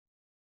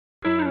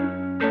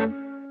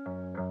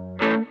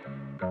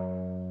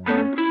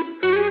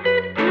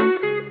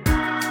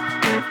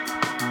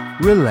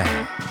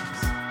relax.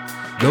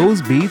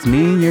 Those beats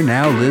mean you're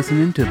now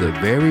listening to the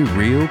very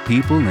real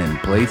people and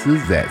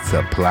places that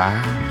supply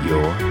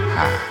your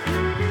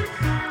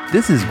high.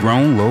 This is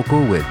Grown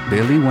Local with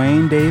Billy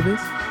Wayne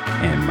Davis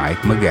and Mike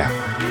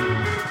McGowan.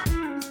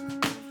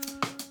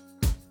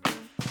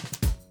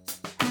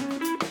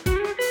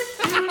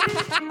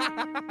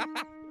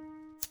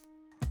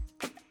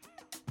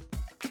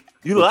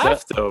 You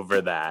laughed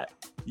over that.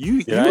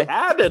 You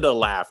added a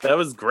laugh. That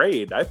was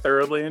great. I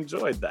thoroughly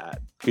enjoyed that.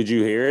 Could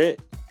you hear it?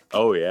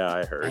 Oh, yeah,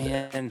 I heard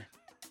it.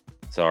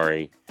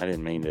 Sorry, I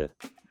didn't mean to.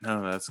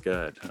 No, that's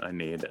good. I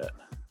need it.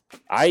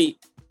 I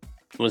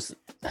was,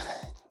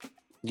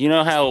 you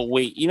know how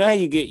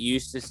you get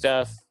used to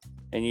stuff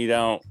and you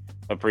don't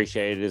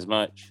appreciate it as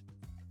much?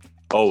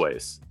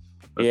 Always.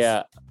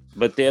 Yeah.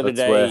 But the other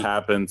day, what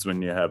happens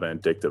when you have an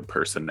addictive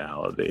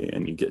personality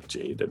and you get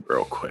jaded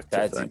real quick.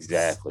 That's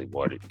exactly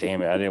what it.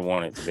 Damn it! I didn't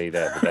want it to be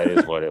that, but that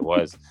is what it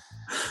was.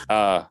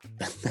 That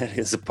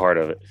is a part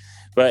of it.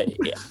 But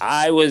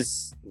I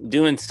was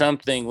doing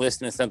something,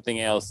 listening to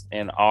something else,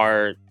 and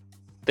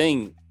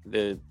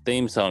the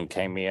theme song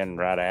came in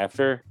right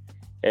after,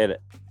 and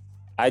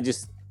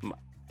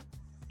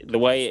the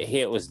way it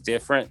hit was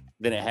different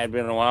than it had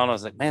been in a while, and I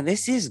was like, man,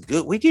 this is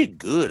good. We did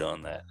good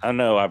on that. I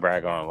know I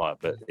brag on it a lot,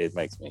 but it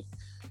makes me.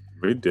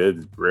 We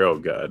did real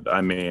good.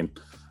 I mean,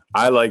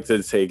 I like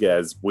to take it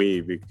as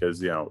we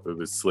because, it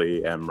was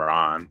Slee and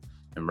Ron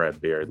and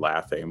Redbeard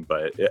laughing,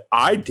 but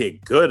I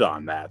did good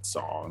on that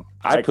song.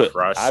 I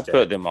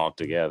put them all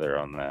together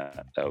on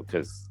that, though,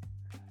 because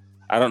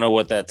I don't know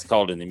what that's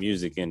called in the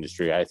music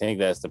industry. I think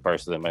that's the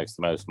person that makes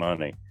the most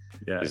money.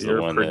 Yeah, you're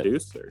a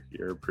producer.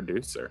 You're a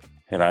producer.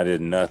 And I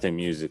did nothing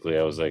musically.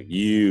 I was like,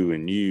 you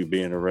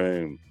be in a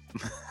room.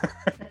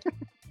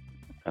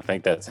 I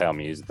think that's how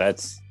music.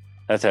 That's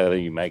how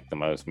you make the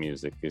most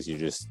music. Is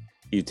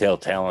you tell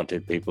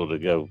talented people to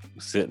go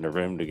sit in a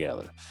room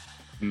together,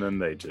 and then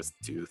they just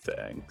do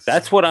things.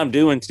 That's what I'm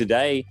doing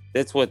today.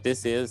 That's what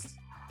this is.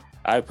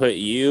 I put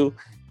you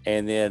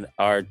and then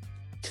our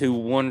two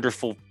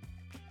wonderful,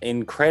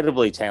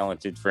 incredibly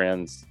talented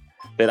friends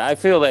that I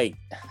feel like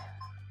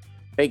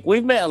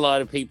we've met a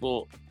lot of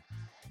people.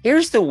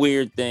 Here's the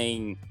weird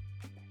thing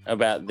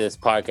about this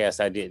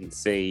podcast I didn't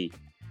see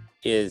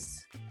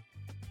is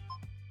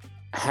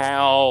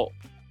how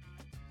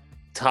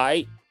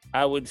tight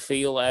I would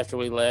feel after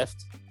we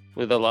left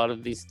with a lot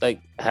of these, I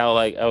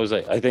was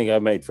like, I think I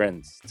made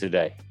friends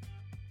today.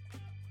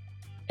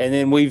 And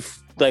then we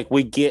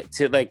get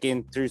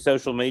to through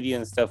social media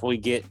and stuff, we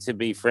get to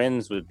be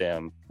friends with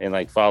them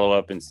and follow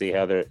up and see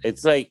how it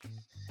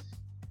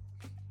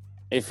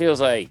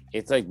feels like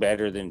it's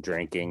better than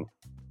drinking.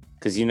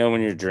 Because when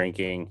you're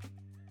drinking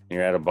and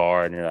you're at a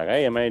bar and you're like,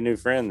 hey, I made a new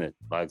friend that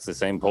likes the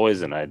same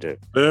poison I do.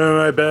 They're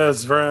my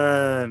best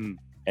friend.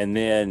 And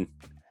then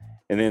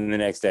the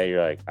next day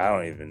you're like, I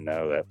don't even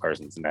know that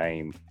person's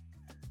name.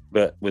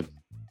 But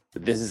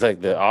this is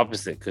the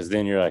opposite, because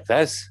then you're like,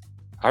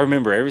 I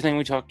remember everything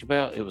we talked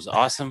about. It was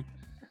awesome.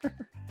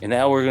 And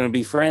now we're going to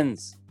be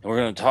friends and we're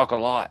going to talk a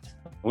lot.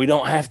 We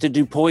don't have to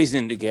do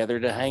poison together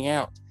to hang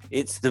out.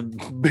 It's the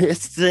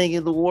best thing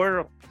in the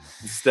world.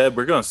 Instead,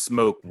 we're going to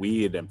smoke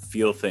weed and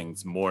feel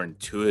things more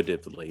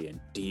intuitively and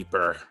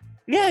deeper.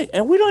 Yeah,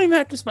 and we don't even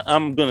have to smoke.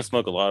 I'm going to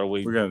smoke a lot of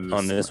weed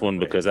on this one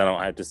because I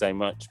don't have to say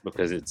much,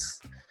 because it's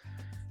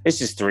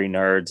just three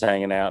nerds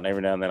hanging out, and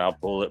every now and then I'll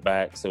pull it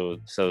back so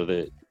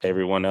that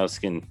everyone else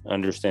can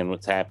understand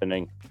what's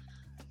happening.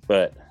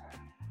 But,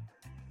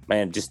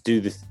 man, just do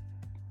this.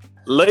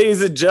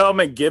 Ladies and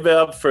gentlemen, give it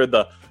up for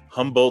the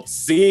Humboldt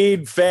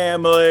Seed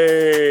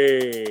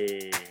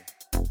family.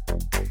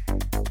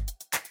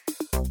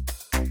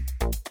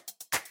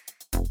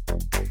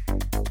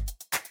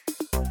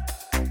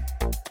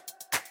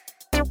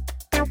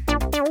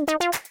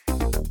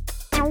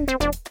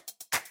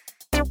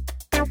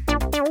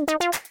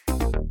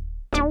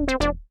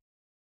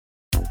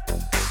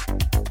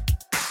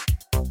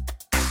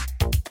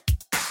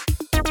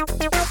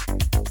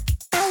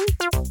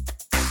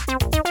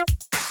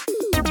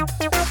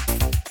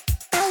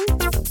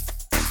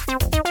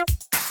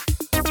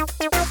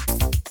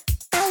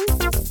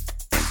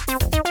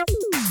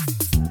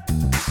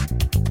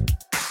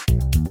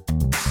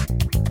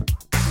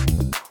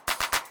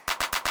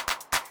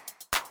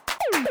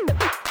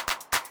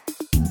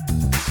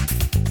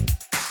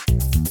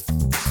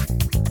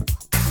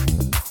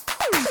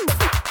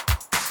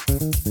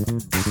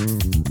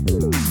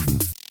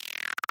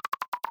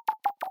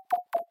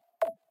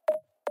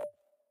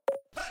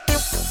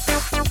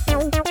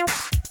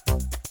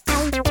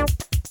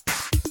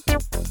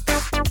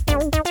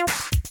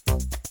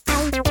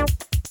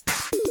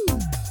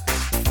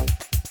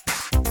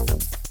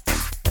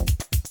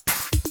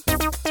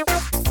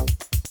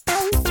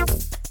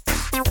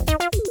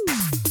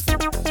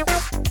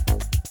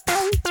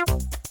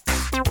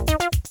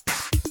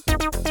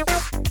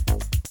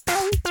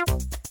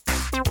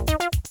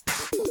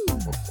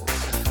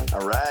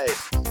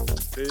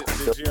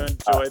 Did you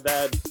enjoy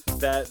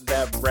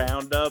that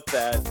roundup?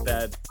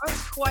 That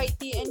was quite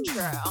the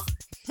intro.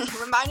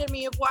 Reminded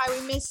me of why we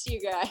miss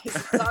you guys.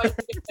 It's always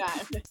a good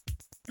time.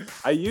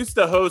 I used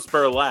to host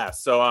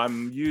burlesque, so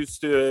I'm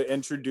used to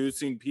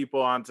introducing people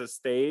onto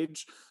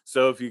stage.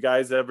 So if you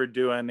guys ever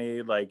do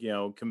any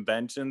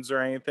conventions or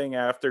anything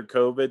after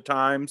COVID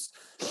times,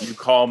 you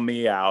call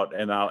me out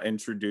and I'll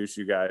introduce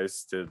you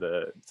guys to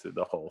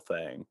the whole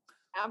thing.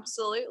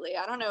 Absolutely.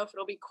 I don't know if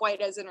it'll be quite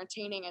as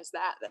entertaining as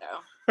that, though.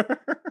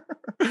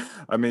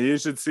 I mean, you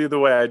should see the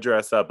way I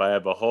dress up. I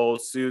have a whole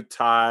suit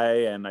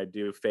tie and I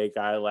do fake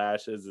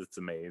eyelashes. It's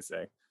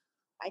amazing.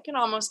 I can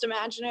almost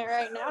imagine it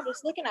right now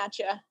just looking at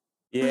you.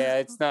 Yeah,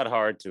 it's not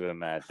hard to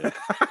imagine.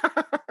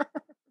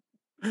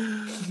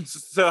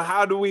 So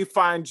how do we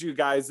find you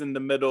guys in the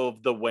middle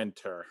of the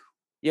winter?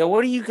 Yeah,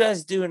 what are you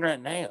guys doing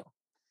right now?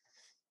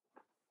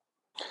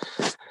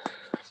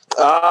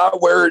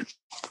 We're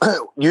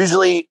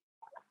usually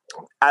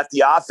at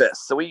the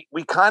office. So we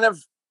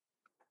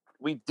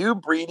do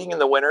breeding in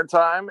the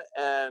wintertime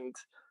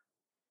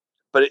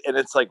but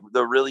it's like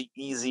the really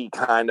easy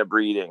kind of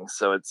breeding.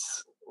 So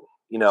it's,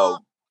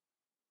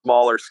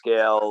 smaller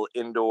scale,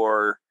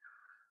 indoor,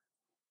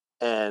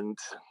 and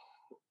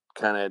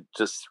kind of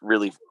just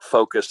really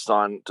focused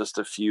on just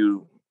a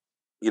few,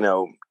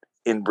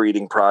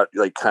 inbreeding kind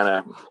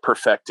of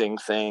perfecting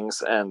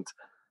things. And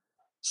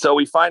so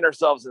we find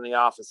ourselves in the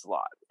office a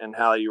lot. And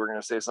Halle, you were going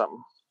to say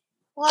something?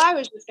 Well, I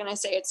was just going to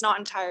say it's not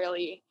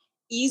entirely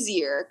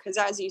easier because,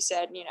 as you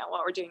said,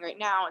 what we're doing right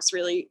now is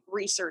really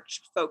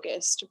research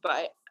focused,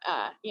 but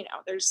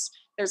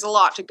there's a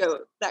lot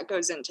that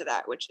goes into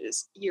that, which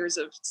is years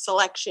of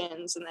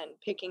selections and then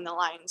picking the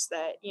lines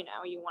that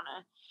you want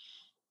to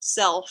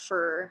self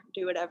or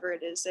do whatever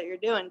it is that you're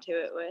doing to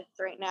it with.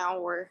 Right now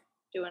we're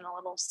doing a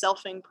little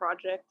selfing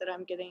project that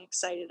I'm getting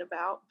excited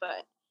about,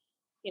 but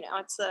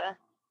it's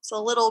a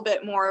little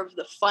bit more of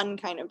the fun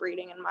kind of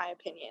breeding, in my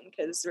opinion,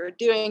 because we're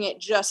doing it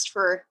just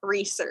for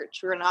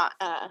research. We're not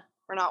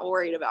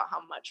worried about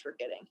how much we're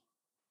getting.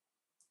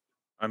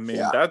 I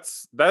mean,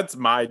 that's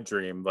my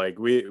dream. Like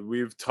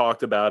we've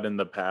talked about in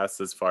the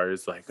past as far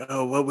as like,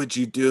 oh, what would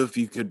you do if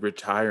you could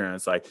retire? And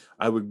it's like,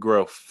 I would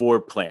grow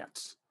 4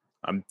 plants.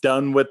 I'm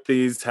done with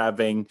these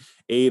having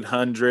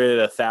 800,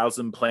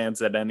 1,000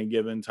 plants at any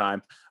given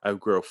time. I would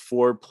grow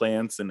 4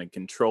 plants in a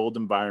controlled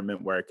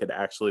environment where I could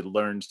actually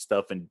learn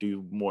stuff and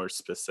do more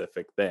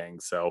specific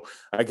things. So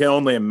I can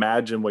only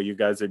imagine what you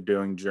guys are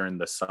doing during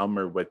the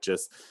summer with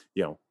just,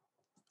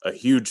 a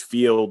huge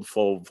field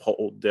full of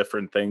whole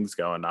different things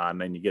going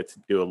on, and you get to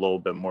do a little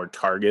bit more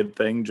targeted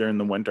thing during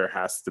the winter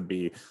has to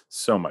be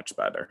so much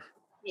better.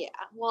 Yeah,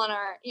 well, and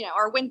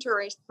our winter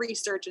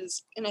research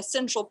is an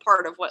essential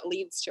part of what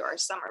leads to our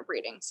summer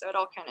breeding, so it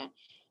all kind of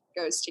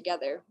goes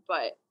together.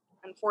 But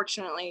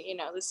unfortunately,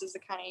 this is the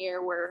kind of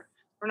year where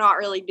we're not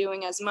really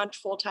doing as much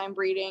full-time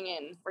breeding,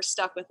 and we're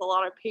stuck with a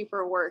lot of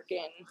paperwork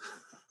and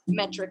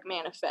metric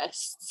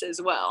manifests as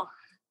well.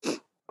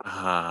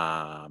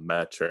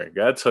 Metric.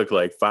 That took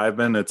like 5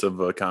 minutes of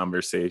a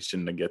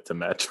conversation to get to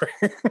metric.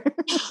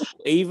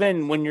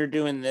 Even when you're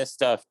doing this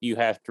stuff, you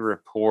have to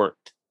report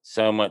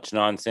so much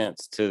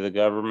nonsense to the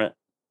government.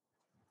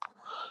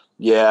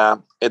 Yeah,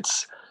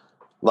 it's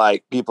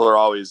like people are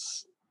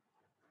always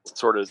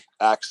sort of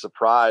act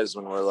surprised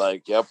when we're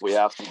like, yep, we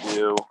have to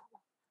do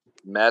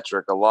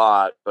metric a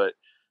lot, but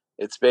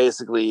it's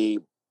basically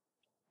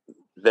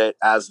that,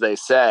 as they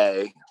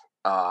say,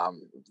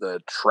 the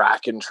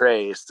track and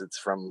trace, it's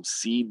from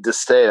seed to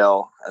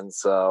sale. And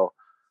so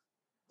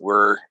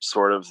we're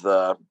sort of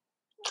the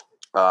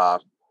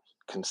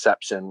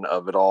conception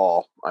of it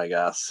all, I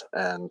guess.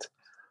 And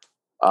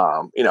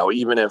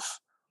even if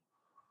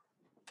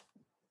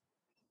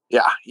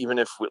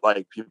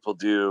like people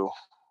do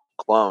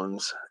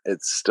clones,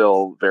 it's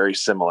still very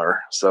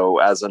similar. So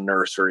as a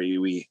nursery,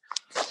 we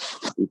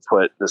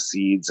put the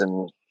seeds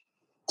and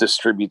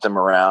distribute them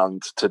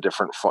around to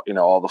different,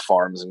 all the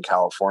farms in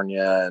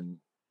California,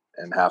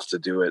 and have to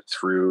do it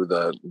through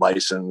the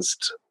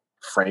licensed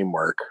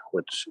framework,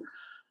 which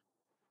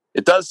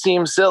it does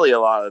seem silly a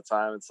lot of the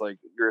time. It's like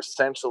you're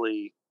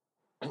essentially,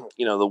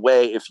 the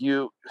way, if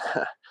you,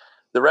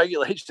 the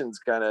regulations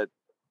kind of,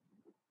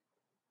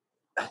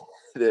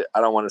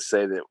 I don't want to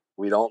say that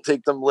we don't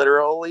take them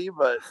literally,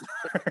 but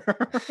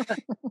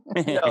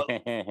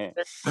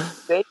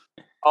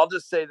I'll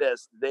just say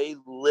this: they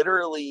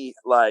literally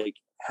like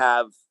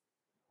have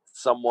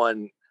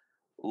someone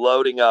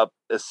loading up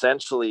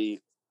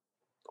essentially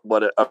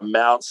what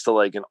amounts to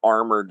like an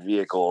armored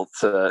vehicle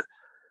to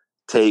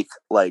take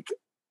like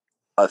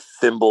a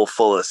thimble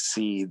full of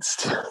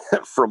seeds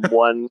from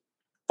one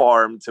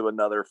farm to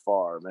another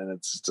farm, and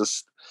it's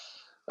just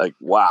like,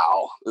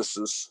 wow,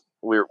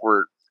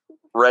 we're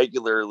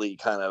regularly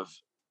kind of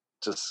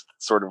just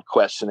sort of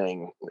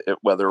questioning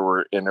whether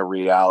we're in a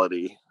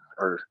reality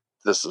or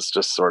this is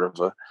just sort of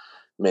a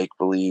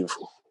make-believe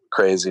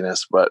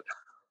craziness. But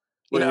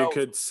you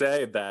could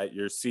say that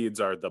your seeds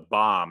are the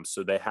bomb,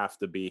 so they have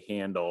to be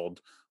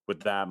handled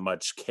with that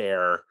much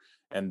care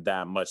and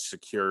that much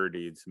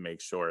security to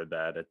make sure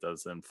that it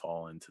doesn't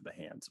fall into the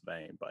hands of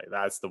anybody.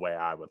 That's the way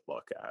I would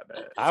look at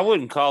it. I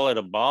wouldn't call it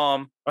a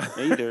bomb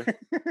either.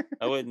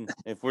 I wouldn't.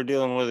 If we're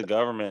dealing with the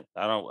government,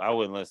 I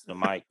wouldn't listen to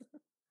Mike.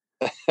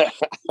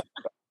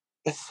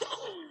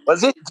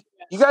 Was it?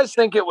 You guys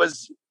think it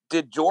was?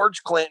 Did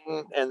George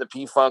Clinton and the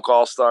P-Funk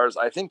All-Stars?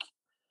 I think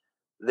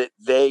that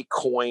they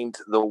coined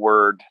the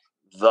word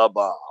 "the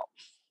bomb."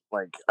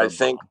 Like I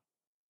think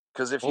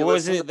because if you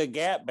was it the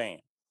Gap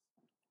Band?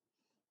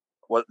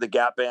 What the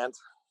Gap Band?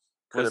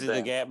 Was it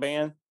the Gap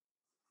Band?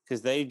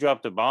 Because they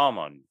dropped a bomb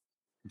on you.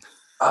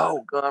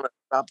 Oh, gonna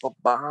drop a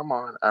bomb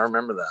on. I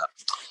remember that.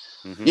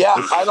 Mm-hmm. Yeah,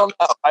 I don't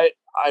know. I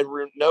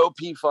know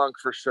P-Funk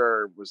for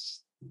sure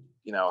was,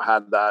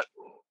 had that.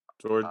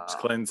 George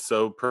Clinton's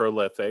so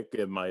prolific,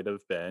 it might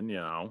have been,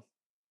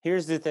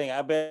 Here's the thing.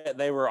 I bet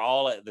they were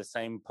all at the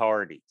same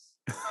parties.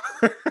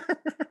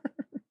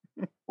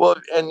 Well,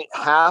 and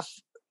half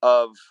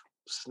of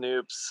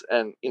Snoop's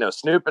and,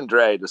 Snoop and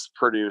Dre just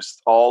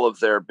produced all of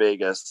their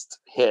biggest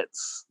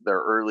hits. Their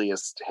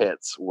earliest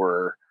hits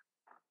were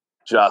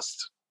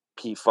just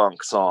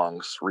P-Funk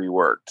songs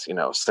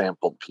reworked,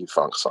 sampled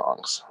P-Funk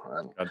songs.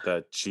 And got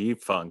that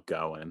G-Funk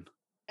going.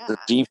 Yeah,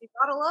 you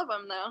gotta love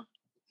them though.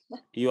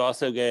 You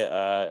also get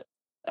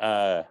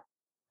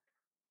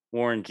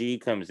Warren G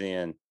comes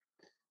in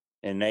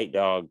and Nate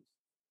Dogg,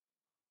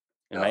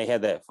 and they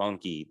had that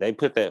funky. They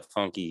put that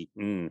funky.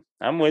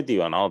 I'm with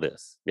you on all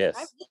this. Yes,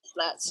 I miss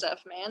that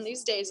stuff, man.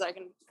 These days, I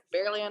can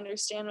barely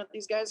understand what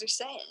these guys are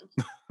saying.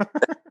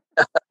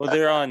 Well,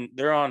 they're on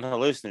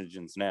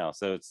hallucinogens now,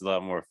 so it's a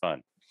lot more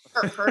fun.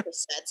 Or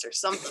Percocets or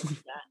something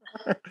like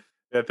that.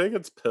 Yeah, I think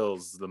it's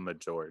pills the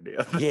majority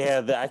of it.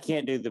 Yeah, I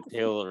can't do the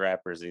pill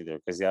rappers either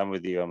because I'm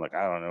with you. I'm like,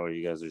 I don't know what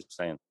you guys are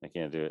saying. I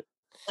can't do it.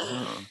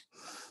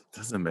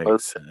 Doesn't make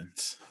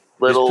sense.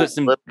 Just put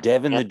some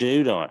Devin the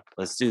Dude on.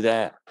 Let's do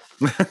that.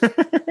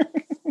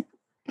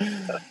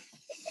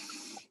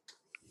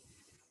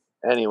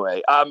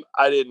 Anyway,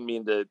 I didn't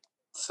mean to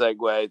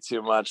segue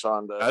too much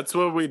on the. That's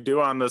what we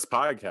do on this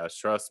podcast.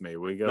 Trust me,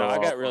 we go. No, I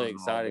got really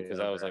excited because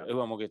I was like,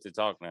 "Oh, I'm gonna get to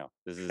talk now.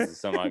 This is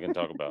something I can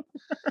talk about."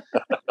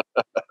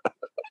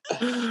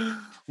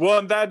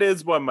 Well, that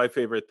is one of my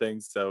favorite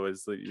things, though,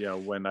 is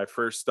when I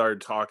first started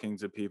talking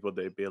to people,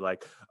 they'd be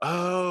like,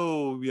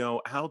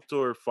 "Oh,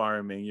 outdoor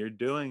farming, you're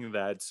doing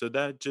that, so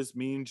that just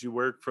means you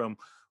work from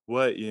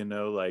what,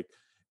 like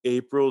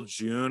April,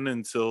 June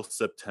until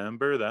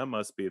September. That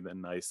must be the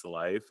nice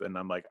life." And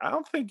I'm like, I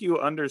don't think you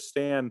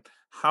understand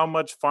how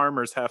much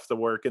farmers have to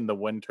work in the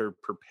winter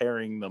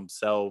preparing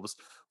themselves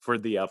for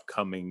the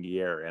upcoming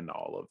year and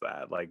all of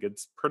that. Like,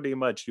 it's pretty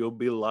much, you'll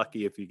be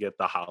lucky if you get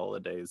the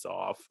holidays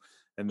off,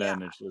 and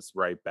then it's just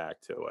right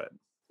back to it.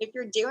 If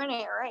you're doing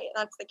it right,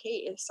 that's the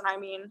case. And I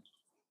mean,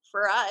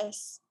 for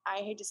us, I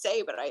hate to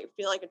say, but I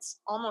feel like it's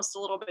almost a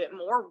little bit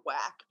more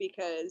whack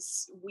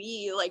because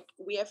we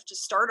have to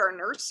start our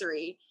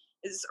nursery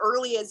as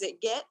early as it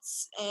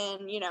gets,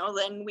 and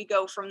then we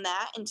go from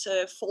that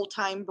into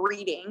full-time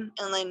breeding,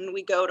 and then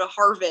we go to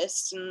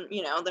harvest, and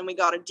then we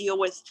got to deal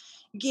with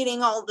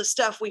getting all the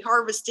stuff we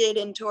harvested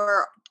into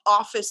our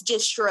office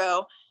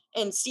distro.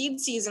 And seed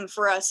season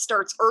for us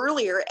starts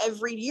earlier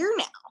every year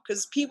now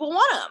because people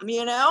want them.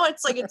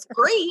 It's like, it's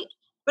great,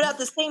 but at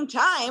the same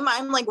time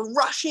I'm like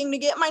rushing to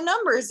get my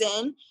numbers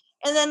in,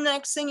 and then the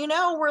next thing you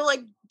know, we're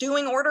like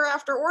doing order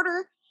after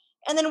order.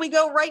 And then we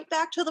go right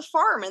back to the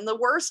farm. And the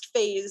worst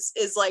phase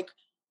is like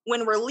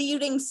when we're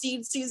leaving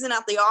seed season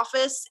at the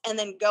office and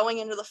then going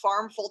into the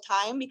farm full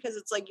time, because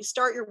it's like you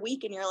start your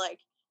week and you're like,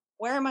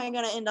 where am I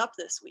going to end up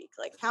this week?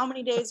 Like, how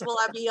many days will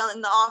I be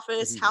in the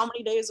office? How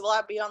many days will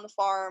I be on the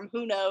farm?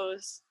 Who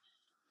knows?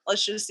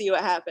 Let's just see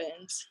what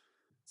happens.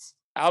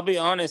 I'll be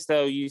honest,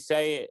 though. You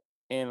say it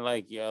in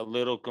like a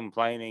little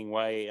complaining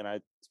way, and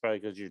it's probably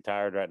because you're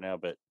tired right now,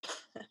 but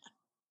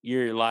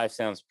your life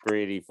sounds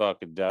pretty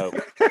fucking dope.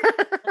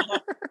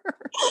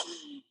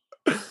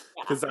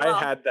 Because I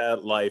had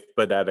that life,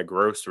 but at a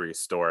grocery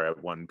store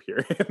at one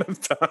period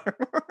of time.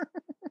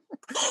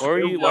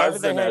 Or why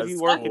would they have you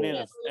working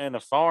in a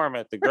farm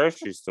at the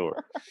grocery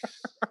store?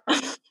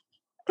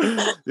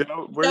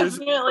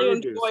 Definitely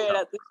enjoy it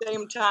at the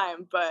same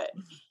time, but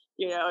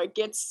it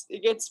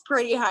gets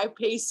pretty high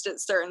paced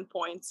at certain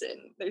points, and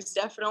there's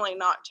definitely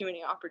not too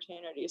many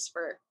opportunities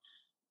for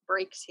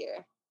breaks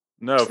here.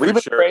 No, we've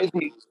been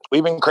crazy.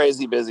 We've been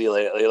crazy busy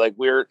lately. Like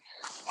we're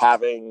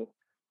having,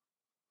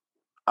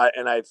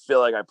 and I feel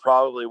like I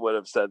probably would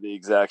have said the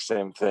exact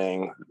same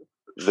thing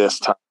this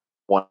time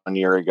 1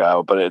 year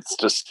ago, but it's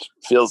just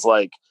feels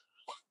like,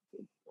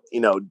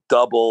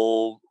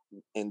 double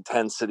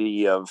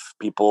intensity of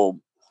people,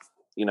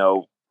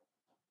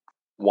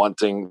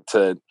 wanting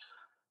to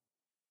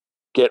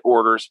get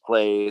orders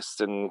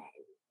placed and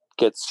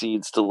get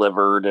seeds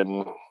delivered,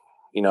 and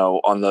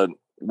on the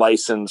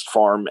licensed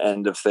farm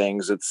end of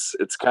things,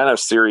 it's kind of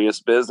serious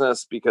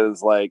business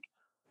because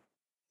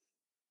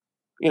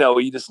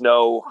you just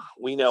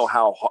we know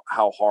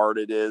how hard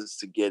it is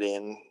to get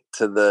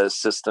into the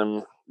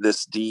system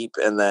this deep,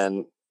 and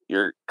then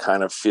you're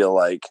kind of feel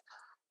like,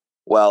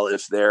 well,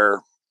 if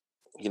they're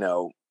you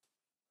know,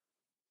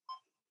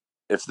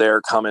 if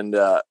they're coming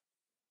to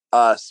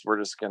us, we're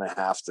just going to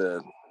have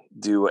to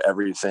do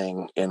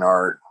everything in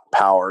our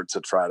power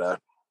to try to,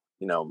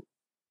 you know,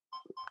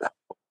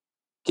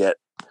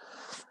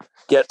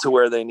 get to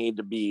where they need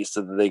to be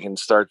so that they can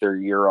start their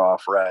year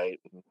off right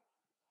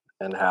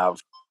and have,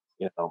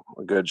 you know,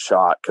 a good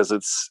shot. Cause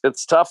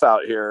it's tough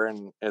out here,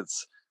 and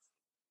it's,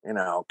 you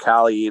know,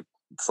 Cali,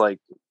 it's like,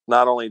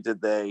 not only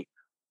did they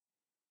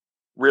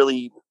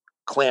really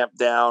clamp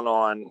down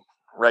on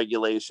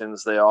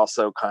regulations, they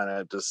also kind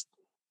of just,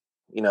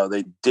 you know,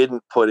 they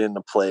didn't put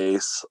into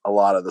place a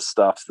lot of the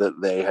stuff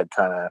that they had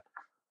kind of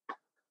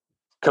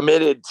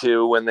committed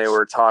to when they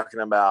were talking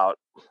about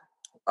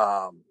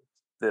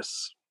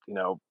this, you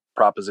know,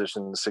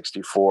 Proposition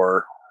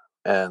 64.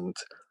 And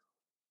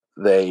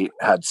they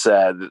had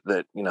said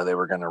that, you know, they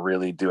were going to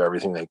really do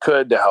everything they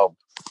could to help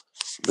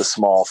the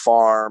small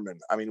farm. And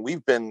I mean,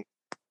 we've been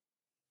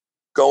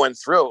going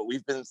through it.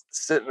 We've been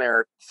sitting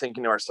there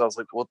thinking to ourselves,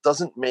 like, well, it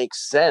doesn't make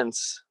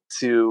sense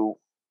to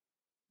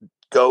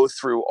go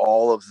through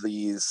all of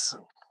these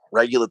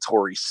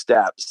regulatory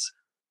steps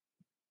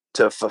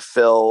to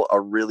fulfill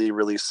a really,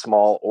 really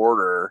small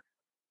order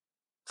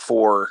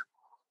for,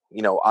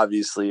 you know,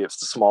 obviously if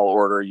the small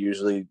order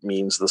usually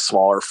means the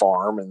smaller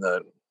farm and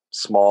the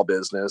small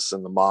business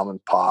and the mom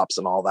and pops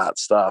and all that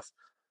stuff.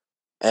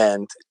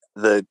 And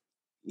the,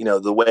 you know,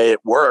 the way it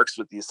works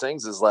with these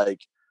things is like,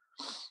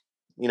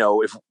 you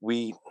know, if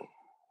we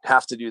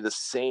have to do the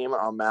same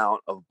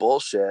amount of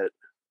bullshit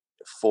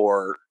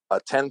for a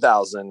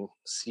 10,000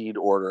 seed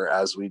order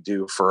as we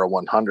do for a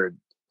 100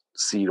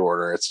 seed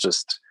order, it's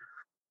just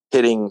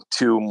hitting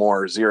 2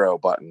 more 0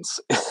 buttons.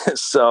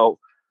 So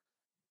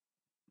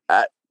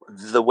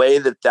the way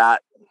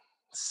that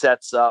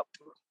sets up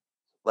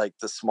like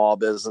the small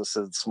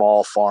businesses,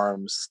 small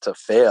farms to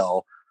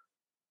fail,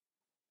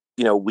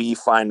 you know, we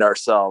find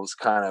ourselves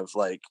kind of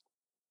like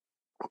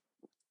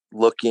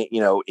looking, you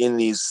know, in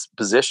these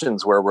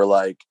positions where we're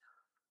like,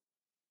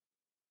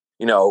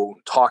 you know,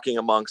 talking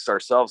amongst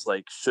ourselves,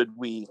 like, should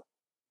we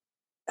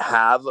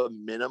have a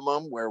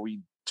minimum where we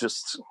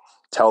just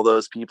tell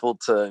those people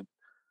to,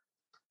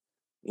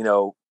 you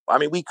know, I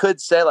mean, we could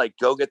say like,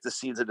 go get the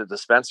seeds at a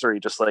dispensary,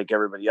 just like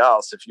everybody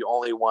else. If you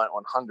only want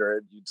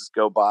 100, you just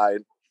go buy,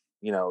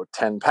 you know,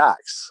 10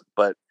 packs.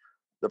 But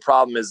the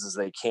problem is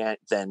they can't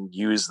then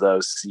use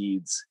those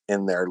seeds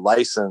in their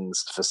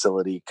licensed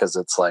facility, because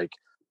it's like,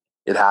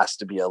 it has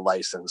to be a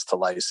license to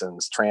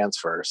license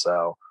transfer.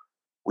 So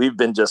we've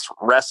been just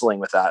wrestling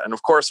with that. And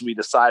of course we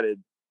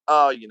decided,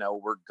 oh, you know,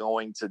 we're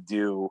going to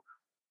do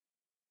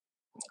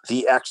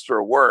the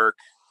extra work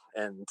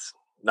and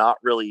not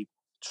really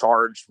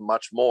charge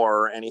much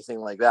more or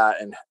anything like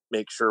that, and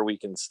make sure we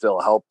can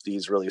still help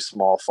these really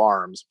small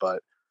farms.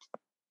 But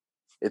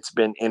it's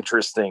been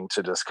interesting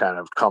to just kind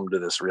of come to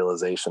this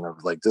realization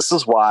of like, this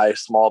is why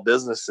small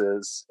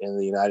businesses in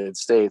the United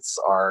States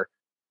are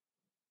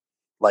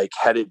like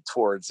headed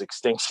towards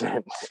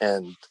extinction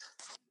and,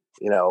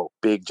 you know,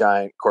 big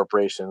giant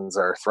corporations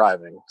are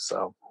thriving.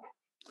 So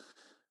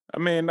I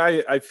mean,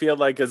 I feel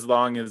like as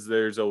long as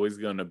there's always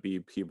going to be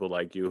people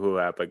like you who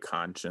have a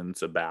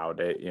conscience about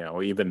it, you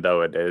know, even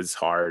though it is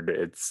hard,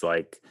 it's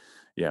like,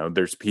 you know,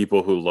 there's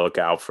people who look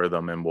out for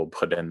them and will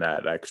put in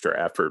that extra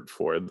effort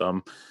for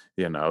them.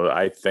 You know,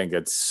 I think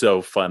it's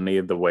so funny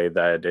the way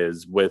that it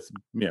is with,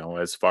 you know,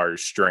 as far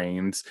as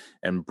strains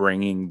and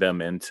bringing them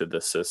into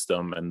the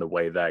system and the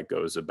way that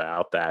goes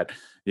about that.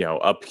 You know,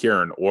 up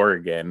here in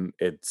Oregon,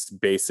 it's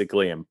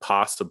basically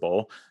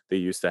impossible. They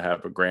used to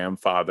have a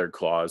grandfather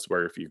clause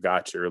where if you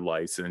got your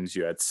license,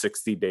 you had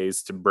 60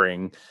 days to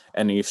bring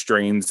any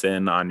strains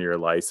in on your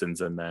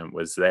license, and then it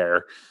was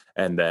there.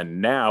 And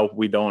then now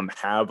we don't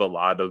have a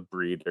lot of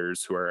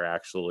breeders who are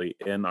actually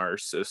in our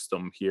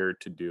system here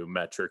to do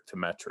metric to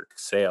metric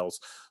sales.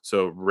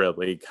 So it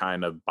really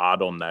kind of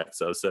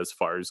bottlenecks us as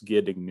far as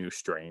getting new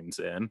strains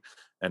in.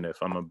 And if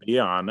I'm going to be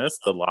honest,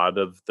 a lot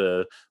of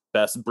the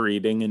best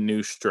breeding and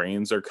new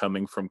strains are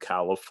coming from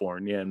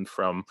California and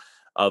from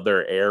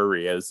other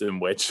areas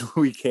in which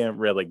we can't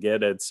really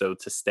get it. So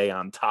to stay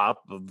on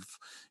top of,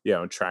 you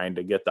know, trying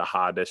to get the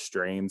hottest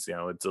strains, you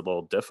know, it's a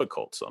little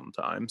difficult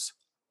sometimes.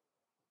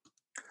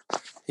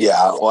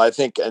 yeah, well, I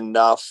think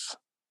enough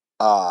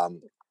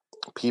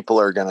people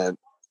are going to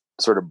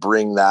sort of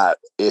bring that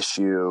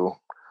issue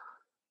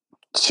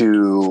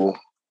to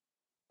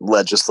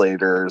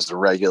legislators or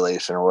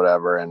regulation or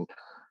whatever, and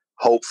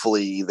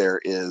hopefully there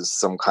is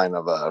some kind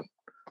of a,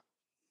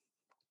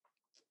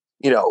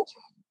 you know,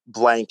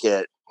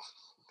 blanket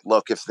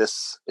look. If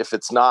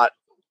it's not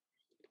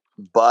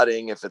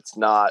budding, if it's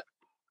not,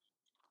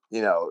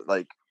 you know,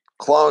 like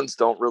clones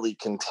don't really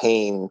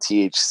contain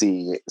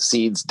THC,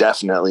 seeds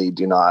definitely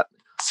do not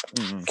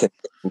contain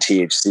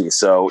THC.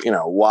 So, you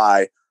know,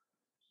 why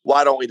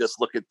don't we just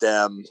look at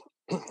them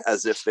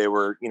as if they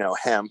were, you know,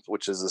 hemp,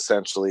 which is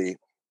essentially,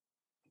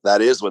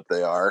 that is what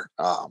they are.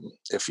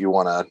 If you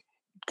want to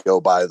go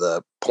by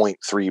the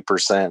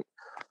 0.3%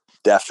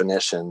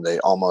 definition, they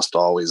almost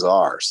always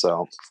are.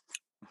 So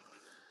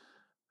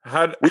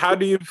how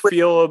do you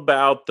feel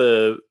about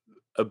the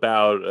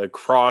about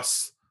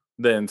across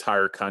the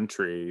entire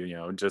country,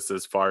 just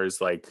as far as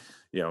like,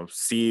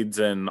 seeds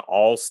in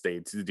all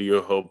states? Do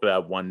you hope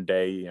that one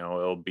day,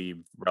 it'll be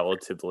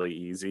relatively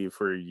easy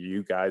for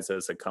you guys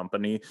as a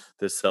company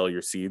to sell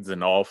your seeds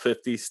in all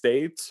 50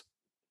 states?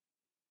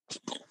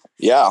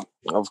 Yeah,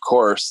 of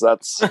course.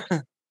 That's,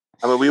 I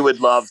mean, we would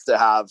love to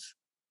have,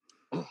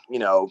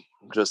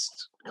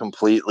 just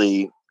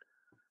completely,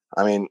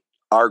 I mean,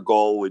 our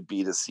goal would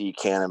be to see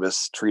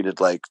cannabis treated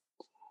like,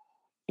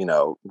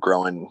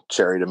 growing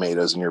cherry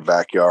tomatoes in your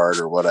backyard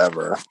or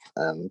whatever.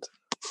 And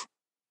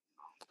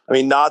I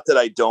mean, not that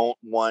I don't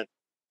want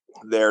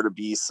there to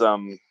be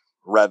some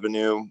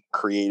revenue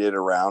created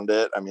around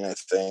it. I mean, I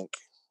think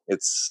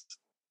it's,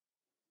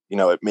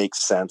 it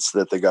makes sense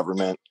that the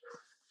government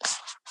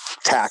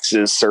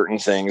taxes certain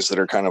things that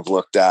are kind of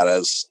looked at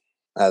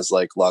as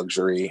like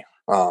luxury.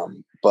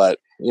 But,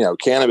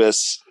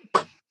 cannabis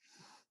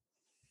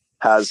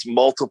has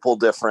multiple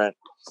different,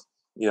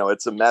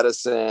 it's a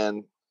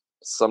medicine.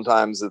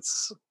 Sometimes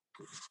it's,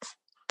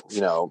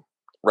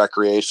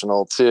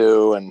 recreational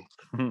too. And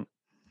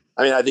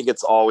I mean, I think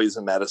it's always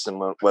a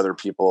medicine, whether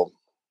people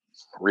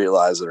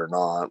realize it or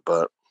not.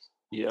 But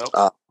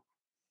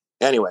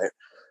anyway,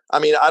 I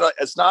mean,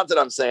 it's not that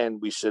I'm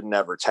saying we should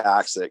never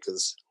tax it,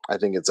 because I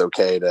think it's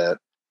okay to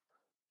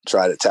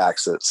try to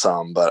tax it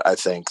some. But I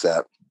think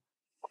that,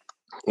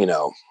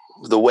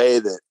 the way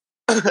that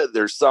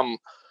there's some,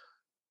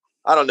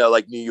 I don't know,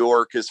 like New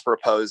York is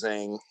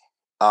proposing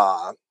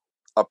a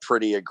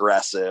pretty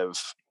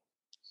aggressive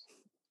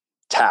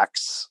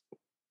tax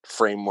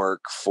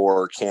framework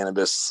for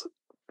cannabis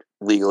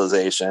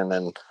legalization.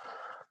 And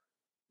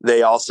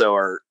they also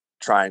are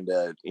trying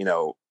to,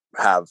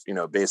 have,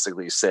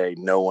 basically say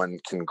no one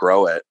can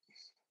grow it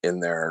in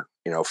their,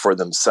 for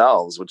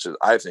themselves, which is,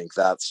 I think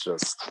that's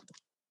just,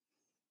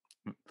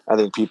 I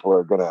think people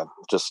are going to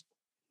just,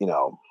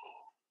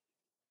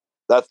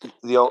 that's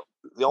the only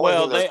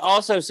Well, thing they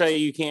also say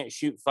you can't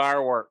shoot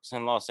fireworks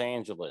in Los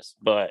Angeles,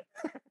 but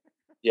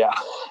yeah.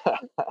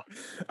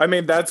 I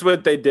mean, that's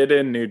what they did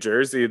in New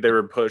Jersey. They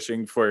were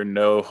pushing for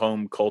no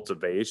home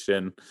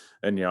cultivation.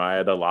 And, I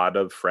had a lot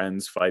of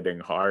friends fighting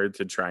hard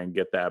to try and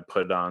get that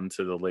put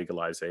onto the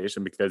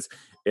legalization, because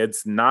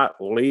it's not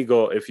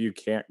legal if you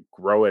can't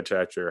grow it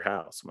at your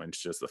house when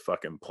it's just a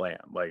fucking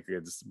plant. Like,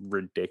 it's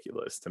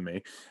ridiculous to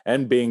me.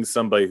 And being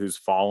somebody who's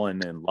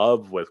fallen in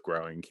love with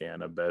growing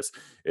cannabis,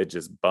 it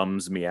just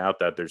bums me out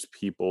that there's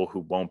people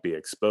who won't be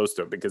exposed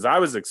to it, because I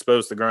was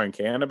exposed to growing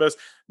cannabis.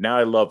 Now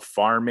I love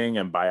farming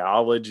and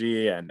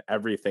biology and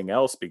everything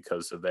else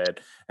because of it.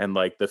 And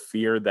like the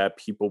fear that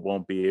people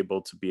won't be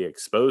able to be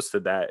exposed to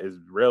that is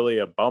really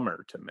a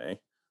bummer to me.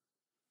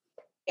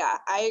 Yeah,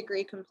 I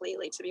agree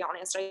completely, to be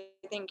honest. I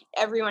think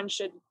everyone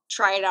should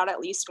try it out at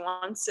least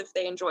once if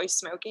they enjoy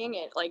smoking.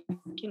 It like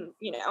can,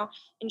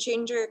 and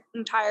change your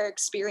entire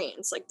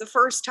experience. Like the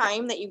first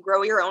time that you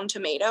grow your own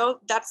tomato,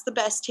 that's the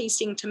best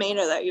tasting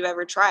tomato that you've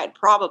ever tried,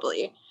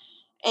 probably.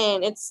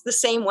 And it's the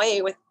same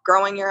way with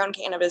growing your own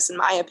cannabis, in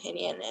my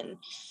opinion. And,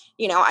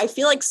 I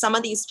feel like some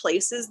of these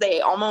places,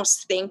 they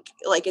almost think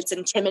like it's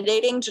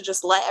intimidating to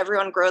just let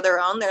everyone grow their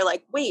own. They're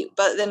like, wait,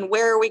 but then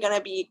where are we going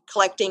to be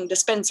collecting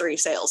dispensary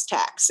sales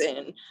tax?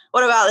 And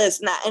what about this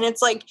and that? And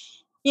it's like,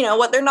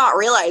 what they're not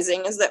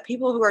realizing is that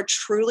people who are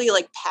truly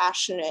like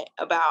passionate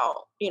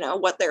about,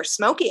 what they're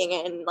smoking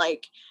and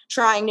like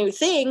trying new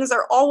things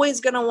are always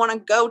going to want to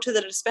go to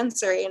the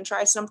dispensary and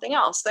try something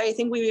else. I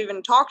think we've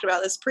even talked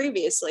about this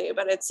previously,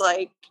 but it's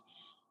like,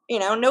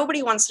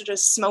 nobody wants to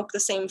just smoke the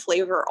same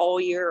flavor all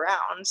year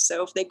round.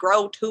 So if they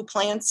grow 2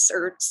 plants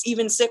or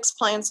even 6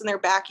 plants in their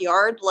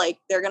backyard, like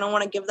they're going to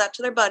want to give that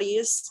to their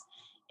buddies,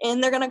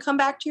 and they're going to come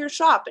back to your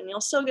shop and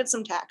you'll still get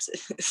some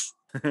taxes.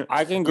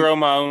 I can grow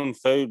my own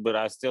food, but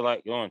I still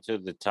like going to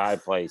the Thai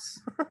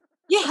place.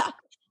 Yeah.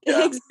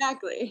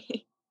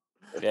 Exactly.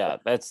 Yeah,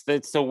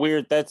 that's a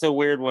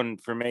weird one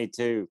for me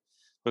too,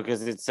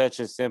 because it's such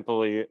a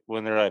simple,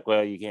 when they're like,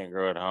 well, you can't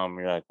grow at home.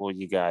 You're like, well,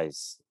 you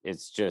guys,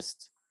 it's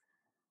just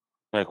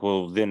like,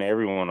 well, then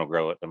everyone will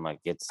grow it. I'm like,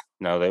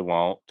 no, they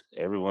won't.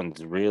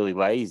 Everyone's really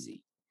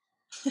lazy.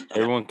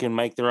 Everyone can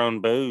make their own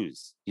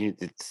booze.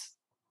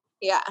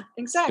 Yeah,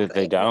 exactly. But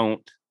they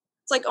don't.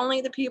 It's like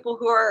only the people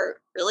who are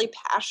really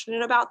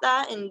passionate about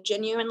that and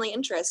genuinely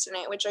interested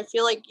in it, which I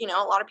feel like, a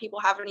lot of people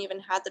haven't even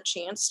had the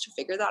chance to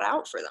figure that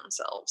out for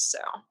themselves. So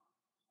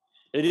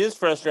it is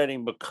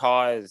frustrating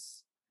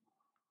because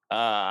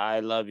I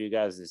love you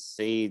guys'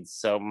 seeds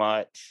so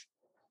much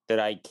that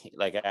I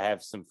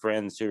have some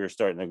friends who are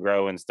starting to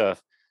grow and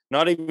stuff.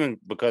 Not even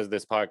because of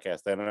this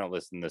podcast. They don't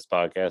listen to this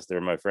podcast. They're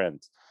my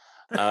friends.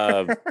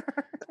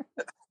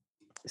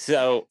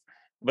 So,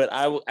 but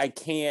I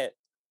can't.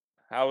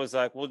 I was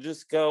like, well,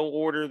 just go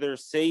order their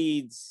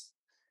seeds.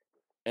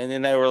 And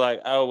then they were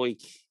like, oh, we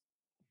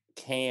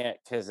can't.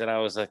 And I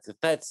was like,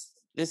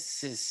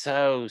 this is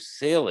so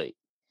silly.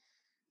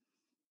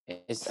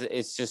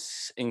 It's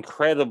just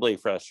incredibly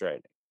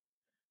frustrating.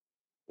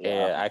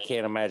 Yeah, I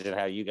can't imagine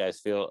how you guys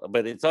feel,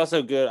 but it's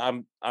also good.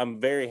 I'm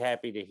very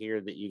happy to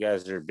hear that you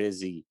guys are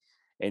busy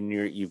and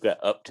you've got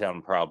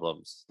uptown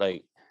problems.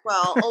 Like,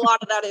 well, a lot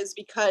of that is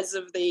because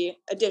of the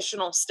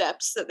additional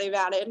steps that they've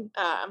added,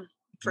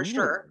 for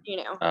sure,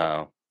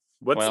 oh,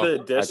 What's well, the I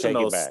take it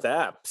additional back.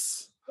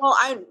 steps? Well,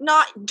 I'm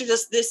not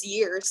just this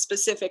year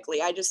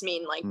specifically. I just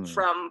mean like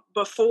from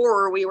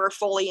before we were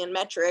fully in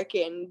metric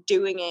and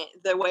doing it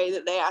the way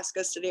that they ask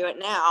us to do it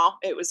now.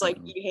 It was like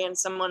you hand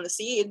someone the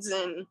seeds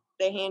and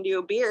they hand you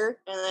a beer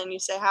and then you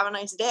say, have a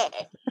nice day.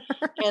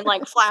 And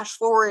like flash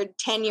forward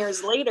 10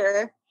 years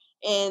later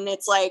and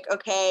it's like,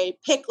 okay,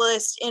 pick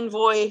list,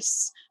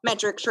 invoice,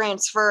 metric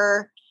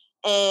transfer.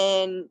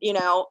 And,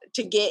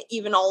 to get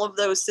even all of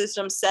those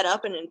systems set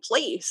up and in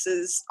place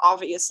is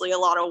obviously a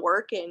lot of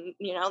work. And,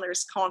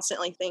 there's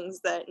constantly things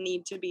that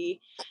need to be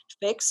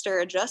fixed or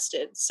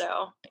adjusted.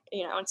 So,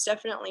 it's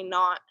definitely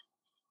not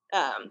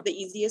the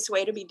easiest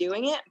way to be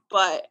doing it.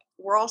 But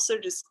we're also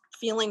just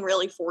feeling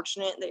really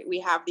fortunate that we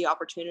have the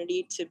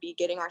opportunity to be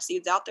getting our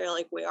seeds out there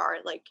like we are,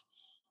 like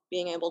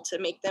being able to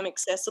make them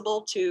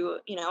accessible to,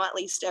 at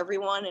least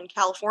everyone in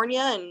California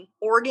and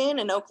Oregon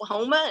and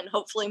Oklahoma and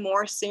hopefully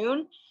more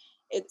soon.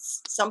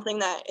 It's something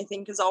that I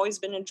think has always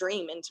been a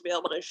dream, and to be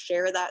able to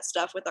share that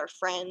stuff with our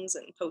friends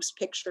and post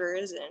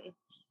pictures and,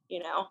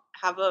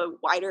 have a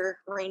wider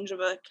range of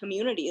a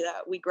community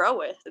that we grow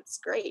with. It's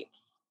great.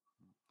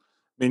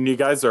 I mean, you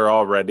guys are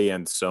already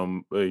in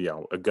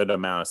a good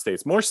amount of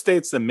states, more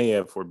states than me,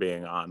 if we're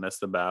being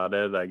honest about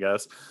it, I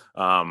guess.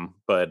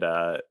 But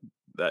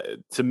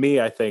to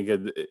me, I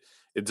think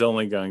it's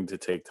only going to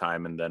take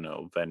time and then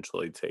it'll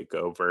eventually take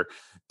over.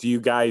 Do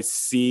you guys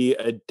see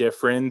a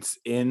difference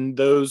in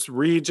those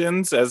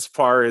regions as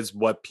far as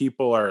what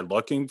people are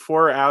looking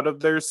for out of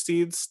their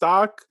seed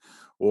stock?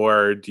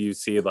 Or do you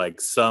see like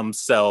some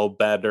sell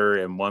better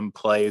in one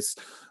place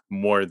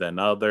more than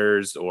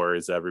others? Or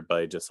is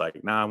everybody just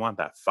like, nah, I want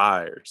that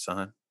fire,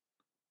 son?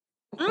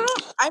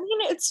 I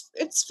mean,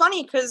 it's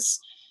funny because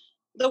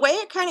the way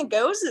it kind of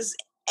goes is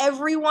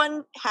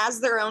everyone has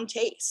their own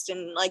taste,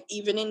 and like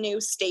even in new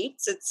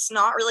states, it's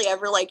not really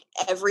ever like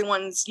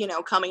everyone's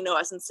coming to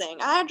us and saying,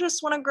 I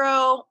just want to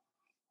grow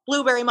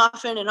blueberry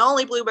muffin and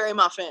only blueberry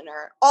muffin,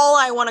 or all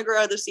I want to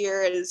grow this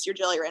year is your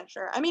Jelly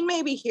Rancher. I mean,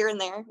 maybe here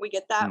and there we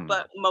get that,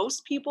 but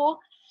most people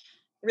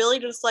really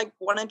just like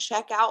want to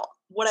check out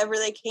whatever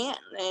they can.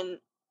 And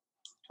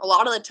a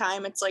lot of the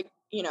time it's like,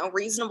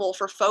 reasonable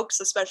for folks,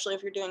 especially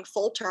if you're doing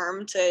full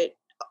term, to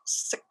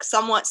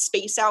somewhat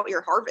space out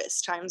your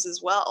harvest times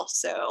as well.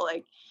 So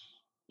like,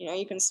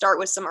 you can start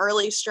with some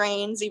early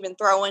strains, even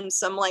throw in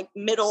some like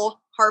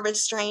middle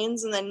harvest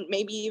strains, and then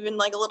maybe even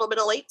like a little bit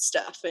of late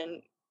stuff.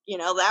 And,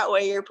 that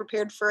way you're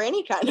prepared for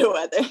any kind of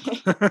weather.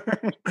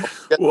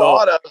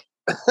 Well,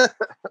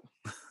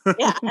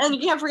 yeah. And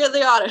you can't forget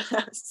the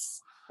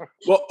autos.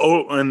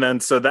 well, and then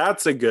so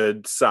that's a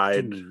good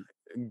side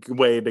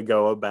way to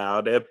go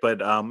about it.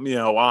 But on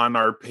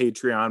our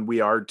Patreon,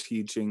 we are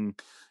teaching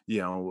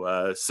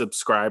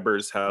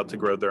subscribers how to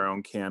grow their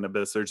own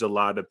cannabis. There's a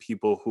lot of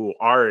people who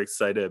are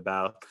excited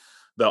about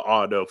the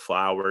auto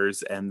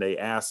flowers, and they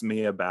ask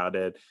me about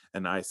it,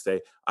 and I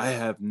say I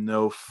have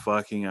no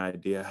fucking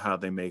idea how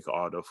they make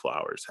auto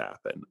flowers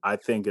happen. I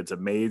think it's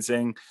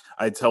amazing.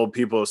 I tell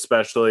people,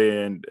 especially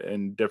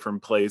in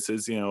different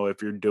places,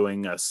 if you're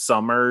doing a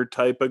summer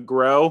type of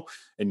grow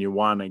and you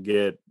want to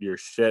get your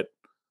shit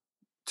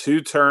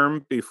to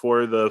term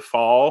before the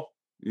fall,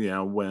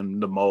 when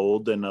the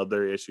mold and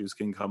other issues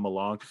can come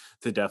along,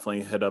 to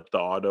definitely hit up the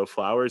auto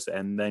flowers.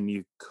 And then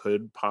you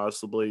could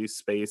possibly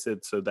space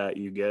it so that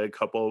you get a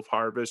couple of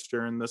harvests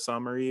during the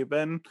summer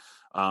even.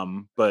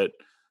 But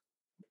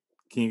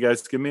can you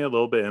guys give me a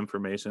little bit of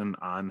information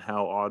on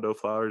how auto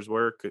flowers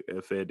work?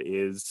 If it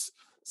is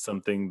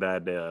something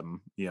that,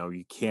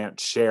 you can't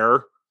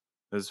share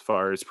as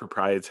far as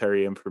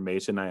proprietary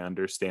information, I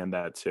understand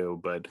that too,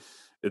 but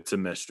it's a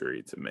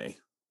mystery to me.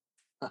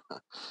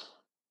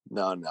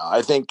 No.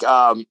 I think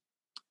I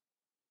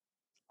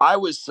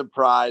was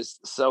surprised.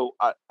 So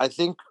I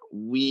think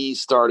we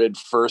started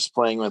first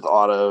playing with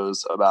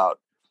autos about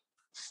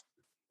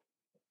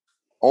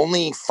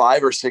only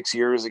 5 or 6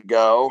 years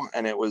ago.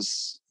 And it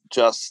was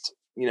just,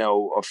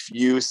 a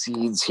few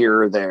seeds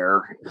here or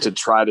there to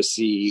try to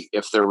see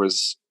if there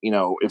was,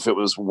 if it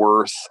was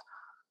worth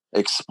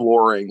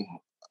exploring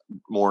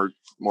more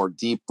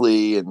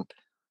deeply. And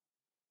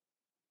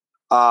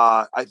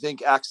I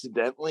think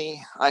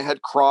accidentally I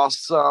had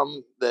crossed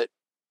some that,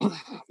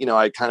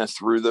 I kind of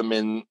threw them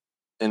in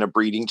a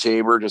breeding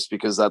chamber just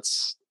because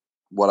that's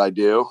what I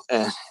do.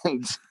 And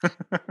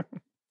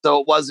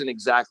so it wasn't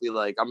exactly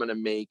like I'm going to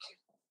make,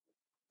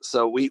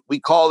 so we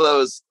call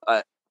those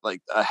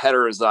like a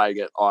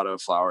heterozygote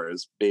autoflower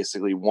is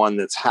basically one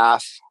that's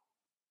half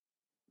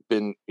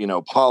been,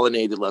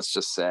 pollinated, let's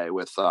just say,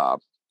 with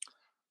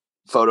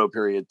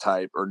photoperiod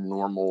type or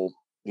normal,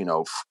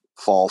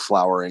 fall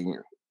flowering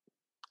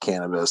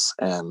cannabis,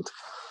 and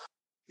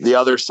the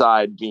other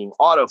side being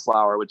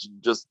autoflower, which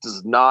just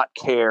does not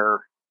care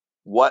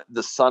what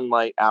the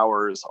sunlight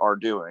hours are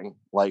doing.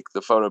 Like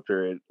the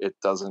photoperiod, it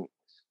doesn't,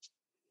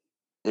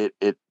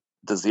 it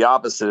does the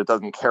opposite. It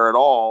doesn't care at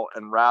all.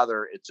 And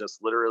rather it just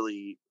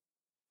literally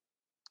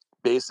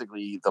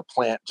basically the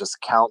plant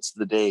just counts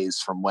the days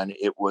from when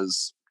it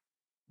was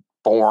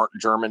born,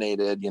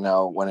 germinated,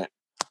 when it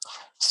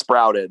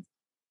sprouted,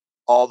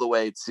 all the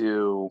way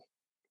to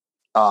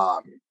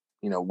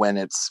when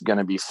it's going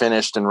to be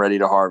finished and ready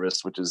to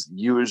harvest, which is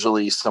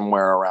usually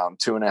somewhere around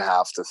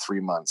 2.5 to 3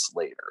 months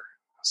later.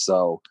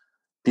 So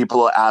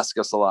people ask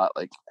us a lot,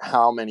 like,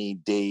 how many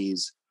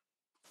days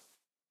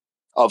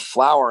of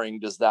flowering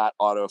does that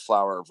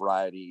autoflower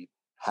variety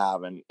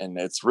have? And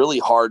it's really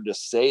hard to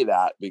say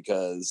that,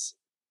 because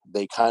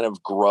they kind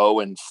of grow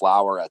and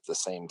flower at the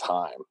same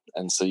time.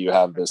 And so you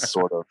have this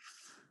sort of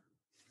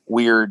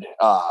weird,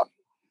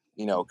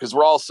 because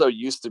we're all so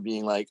used to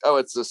being like, oh,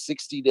 it's a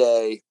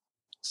 60-day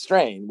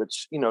strain,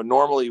 which,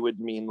 normally would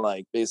mean,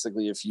 like,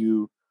 basically if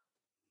you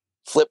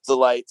flip the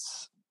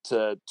lights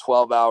to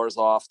 12 hours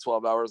off,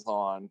 12 hours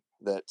on,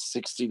 that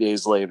 60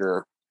 days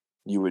later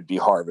you would be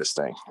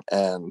harvesting.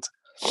 And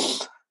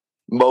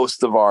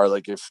most of our,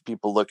 like, if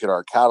people look at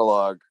our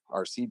catalog,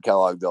 our seed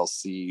catalog, they'll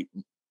see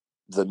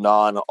the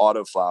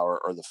non-autoflower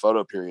or the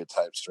photoperiod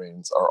type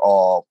strains are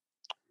all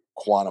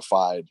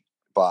quantified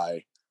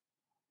by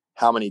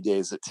how many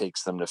days it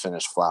takes them to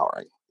finish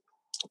flowering.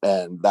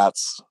 And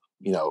that's,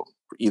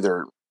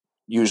 either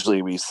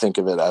usually we think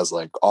of it as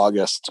like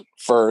August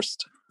 1st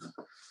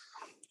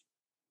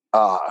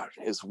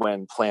is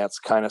when plants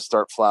kind of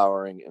start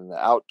flowering in the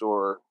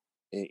outdoor,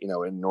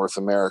 in North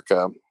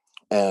America.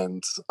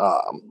 And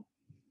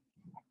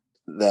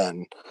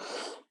then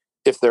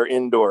if they're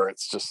indoor,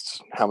 it's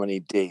just how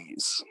many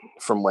days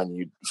from when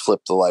you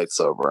flip the lights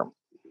over.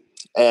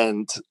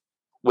 And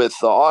with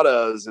the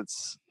autos,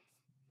 it's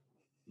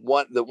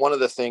one of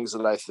the things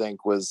that I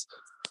think was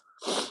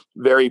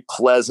very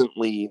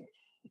pleasantly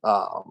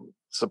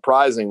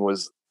surprising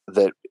was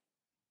that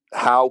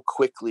how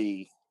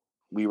quickly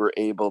we were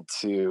able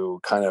to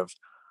kind of,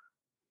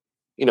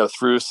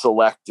 through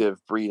selective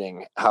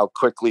breeding, how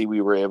quickly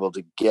we were able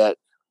to get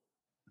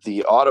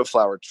the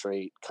autoflower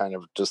trait kind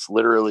of just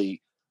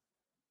literally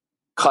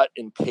cut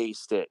and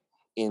paste it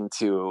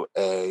into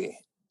a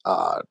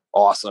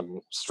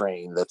awesome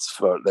strain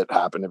that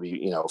happened to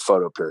be,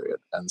 photoperiod.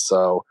 And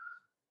so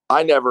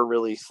I never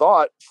really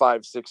thought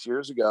 5-6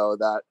 years ago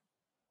that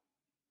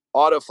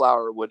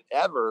autoflower would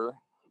ever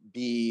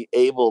be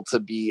able to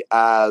be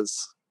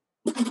as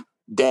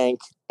dank.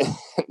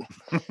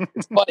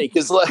 It's funny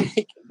because,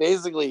 like,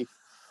 basically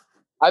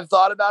I've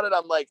thought about it.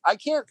 I'm like, I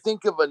can't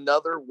think of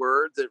another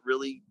word that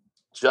really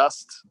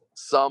just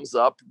sums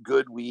up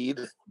good weed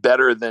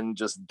better than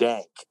just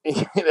dank.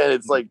 And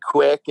it's like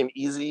quick and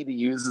easy to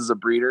use as a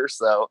breeder.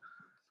 So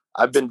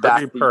I've been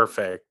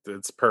perfect.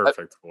 It's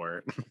perfect for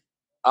it.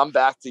 I'm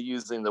back to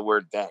using the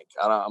word dank.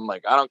 I'm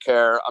like, I don't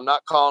care. I'm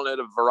not calling it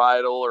a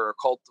varietal or a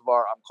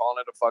cultivar. I'm calling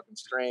it a fucking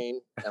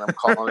strain, and I'm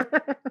calling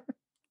it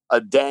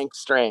a dank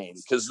strain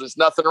because there's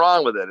nothing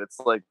wrong with it. It's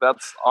like,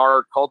 that's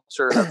our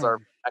culture. That's our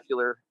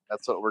vernacular.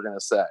 That's what we're going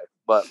to say.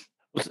 But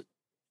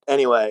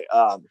anyway,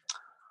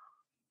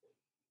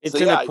 it's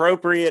an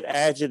appropriate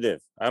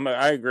adjective.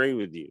 I agree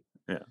with you.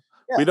 Yeah.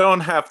 We don't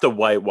have to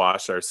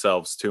whitewash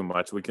ourselves too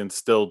much. We can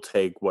still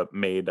take what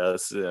made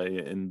us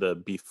in the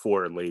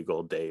before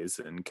legal days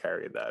and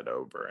carry that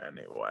over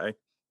anyway.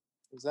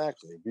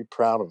 Exactly. Be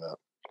proud of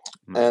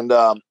it. And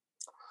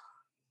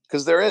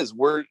because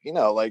we're,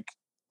 like,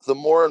 the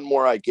more and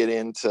more I get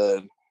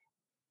into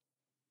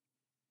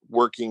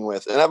working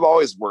with, and I've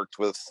always worked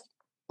with,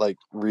 like,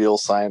 real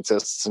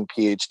scientists and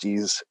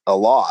PhDs a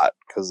lot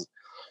because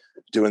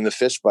doing the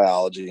fish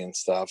biology and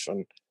stuff.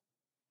 And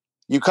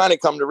you kind of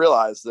come to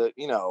realize that,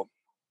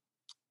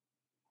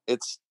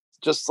 it's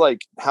just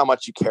like how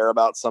much you care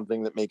about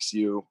something that makes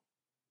you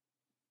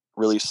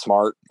really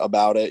smart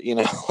about it.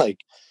 Like,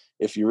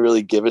 if you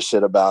really give a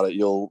shit about it,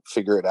 you'll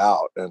figure it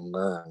out and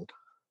learn.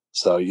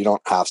 So you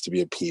don't have to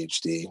be a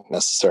PhD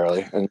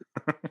necessarily. And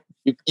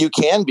you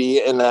can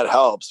be, and that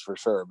helps for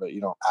sure, but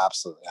you don't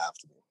absolutely have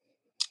to be.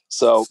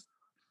 So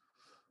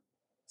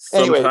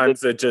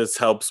sometimes it just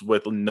helps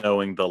with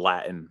knowing the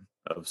Latin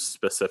of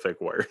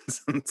specific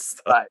words and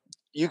stuff. Right.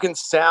 You can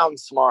sound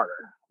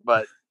smarter,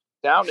 but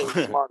sounding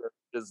smarter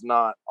is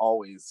not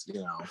always,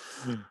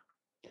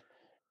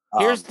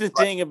 Here's the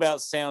thing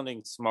about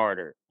sounding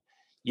smarter.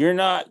 You're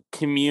not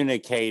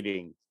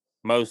communicating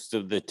most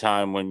of the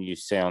time when you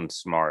sound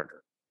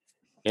smarter.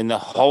 And the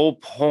whole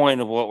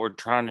point of what we're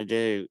trying to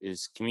do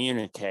is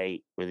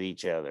communicate with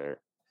each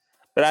other.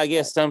 But I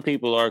guess some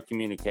people are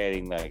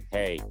communicating like,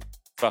 hey,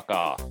 fuck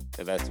off.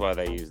 So that's why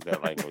they use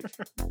that language.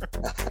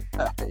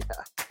 Yeah.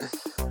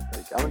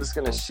 Like, I'm just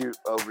going to shoot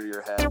over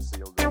your head so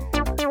you'll go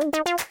over.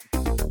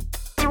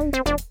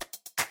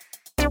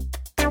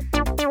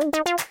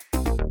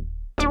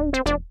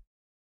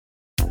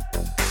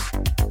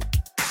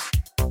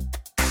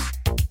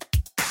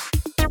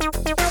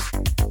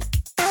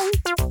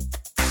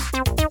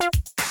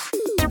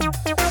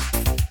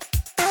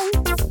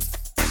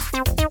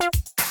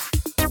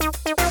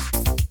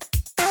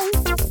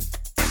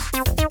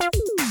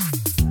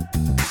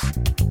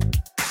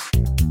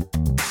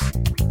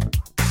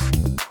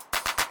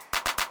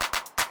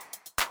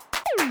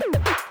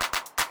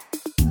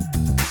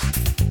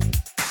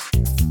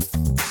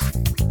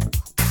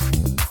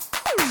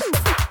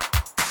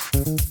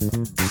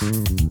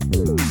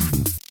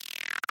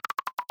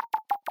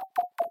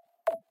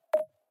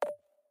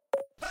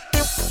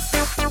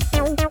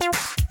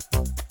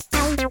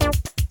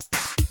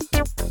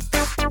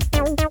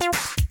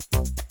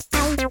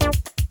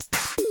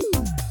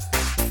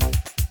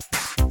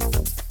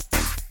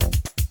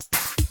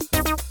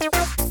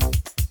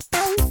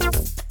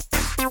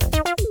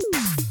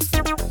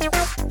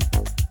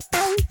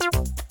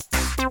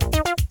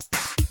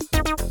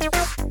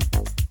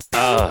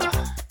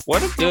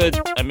 What a good,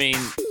 I mean,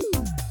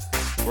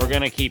 we're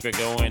going to keep it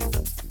going.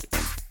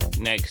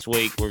 Next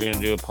week, we're going to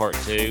do a part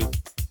 2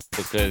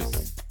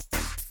 because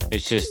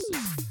it's just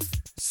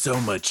so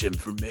much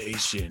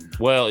information.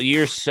 Well,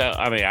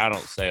 I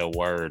don't say a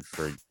word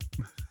for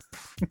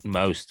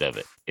most of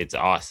it. It's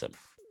awesome.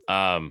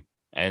 And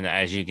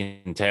as you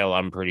can tell,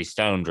 I'm pretty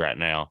stoned right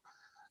now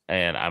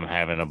and I'm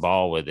having a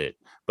ball with it.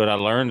 But I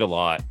learned a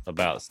lot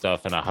about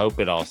stuff and I hope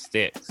it all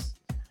sticks.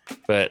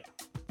 But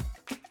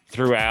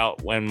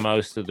throughout, when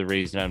most of the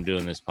reason I'm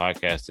doing this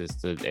podcast is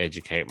to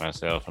educate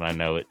myself, and I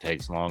know it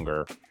takes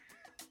longer.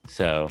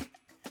 So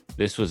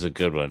this was a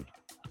good one.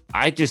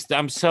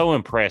 I'm so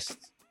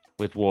impressed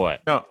with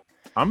what? No,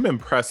 I'm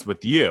impressed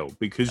with you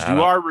because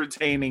you are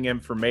retaining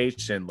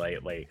information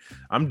lately.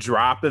 I'm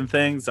dropping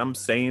things, I'm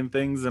saying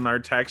things in our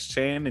text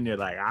chain, and you're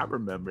like, I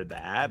remember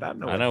that. I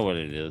know what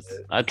it is.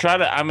 I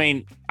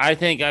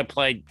think I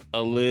played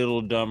a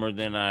little dumber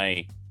than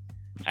I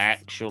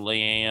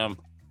actually am.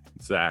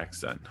 It's the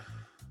accent.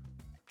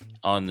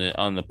 On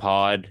the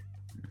pod.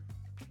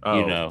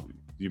 Oh,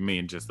 you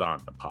mean just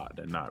on the pod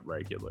and not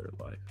regular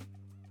life?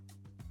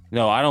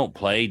 No, I don't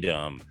play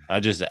dumb. I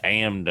just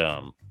am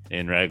dumb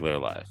in regular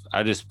life.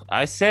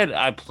 I said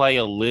I play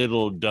a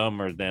little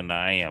dumber than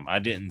I am. I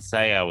didn't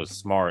say I was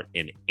smart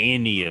in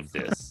any of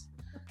this.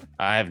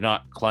 I have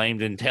not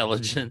claimed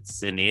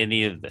intelligence in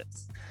any of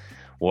this.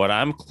 What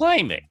I'm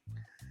claiming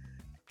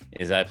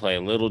is I play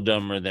a little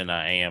dumber than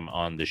I am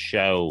on the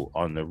show,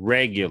 on the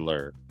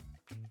regular,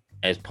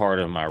 as part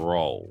of my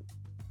role.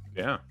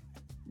 Yeah.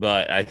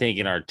 But I think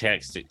in our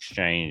text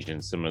exchange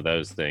and some of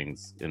those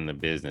things in the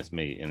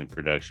in the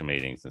production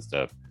meetings and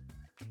stuff,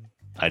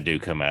 I do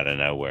come out of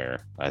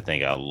nowhere. I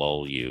think I'll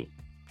lull you.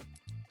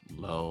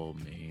 Lull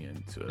me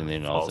into and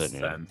then false all of a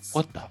sudden, sense.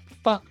 What the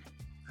fuck?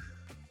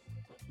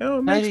 Oh,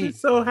 it makes me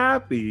so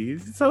happy.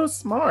 He's so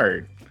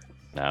smart.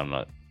 No, I'm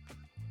not.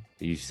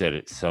 You said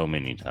it so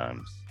many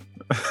times.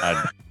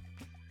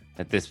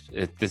 At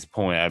this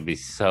point, I'd be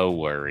so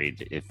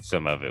worried if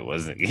some of it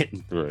wasn't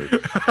getting through.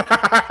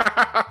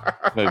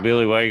 Like,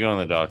 Billy, why are you going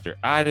to the doctor?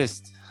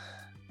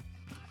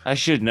 I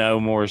should know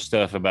more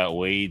stuff about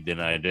weed than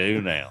I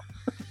do now.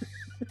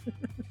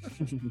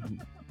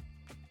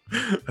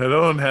 I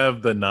don't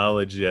have the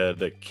knowledge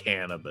yet of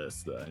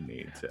cannabis that I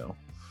need to.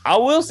 I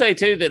will say,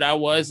 too, that I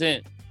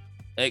wasn't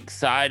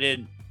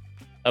excited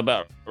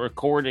about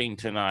recording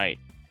tonight.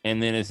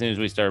 And then as soon as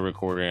we started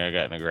recording, I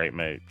got in a great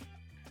mood.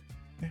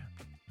 Yeah.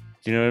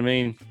 Do you know what I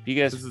mean? Do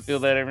you guys feel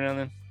that every now and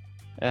then?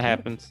 That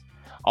happens.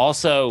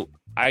 Also,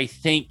 I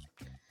think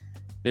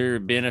there are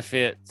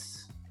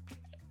benefits.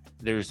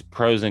 There's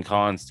pros and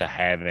cons to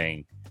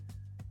having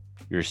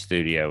your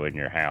studio in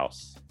your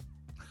house.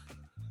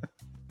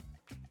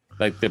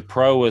 Like, the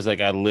pro was,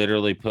 like, I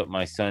literally put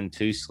my son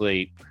to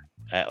sleep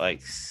at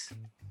like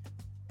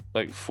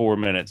 4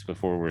 minutes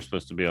before we were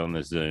supposed to be on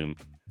the Zoom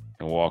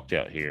and walked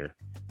out here.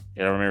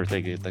 And I remember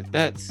thinking, like,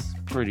 that's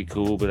pretty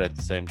cool, but at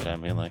the same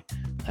time, being like,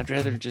 I'd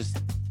rather just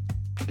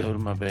go to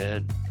my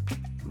bed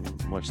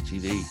and watch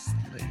TV.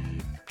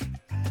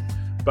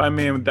 But I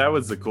mean, that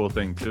was the cool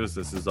thing too, is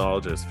this is all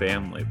just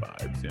family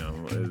vibes, you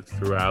know.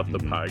 Throughout the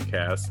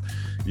podcast,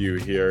 you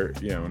hear,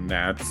 you know,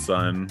 Nat's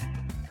son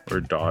or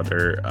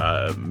daughter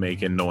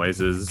making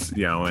noises,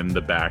 you know, in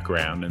the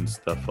background and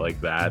stuff like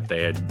that.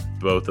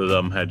 Both of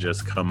them had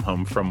just come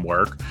home from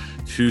work,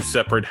 2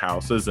 separate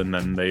houses, and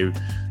then they,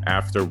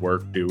 after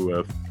work, do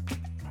a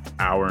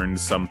hour and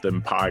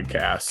something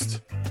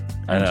podcast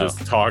and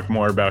just talk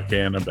more about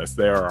cannabis.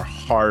 They are a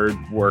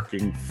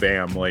hard-working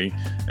family,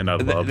 and I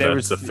love that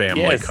it's a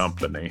family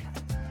company.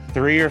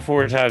 3 or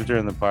 4 times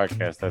during the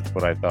podcast, that's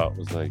what I thought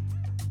was like,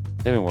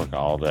 they've been working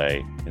all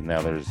day, and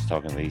now they're just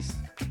talking to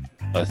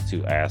us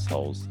 2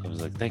 assholes. I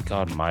was like, thank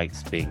God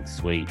Mike's being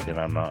sweet, and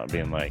I'm not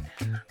being like,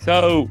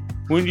 so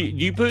when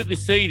you put the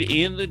seed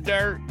in the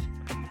dirt,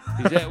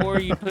 is that where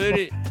you put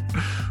it?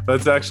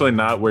 That's actually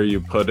not where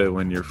you put it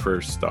when you're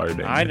first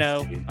starting. I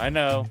know.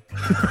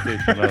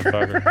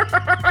 Motherfucker.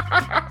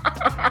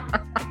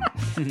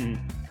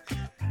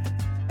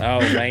 Oh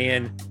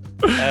man.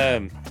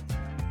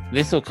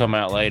 This will come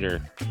out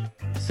later,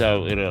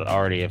 so it'll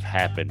already have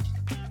happened.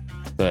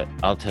 But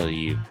I'll tell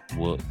you,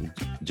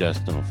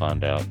 Justin will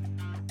find out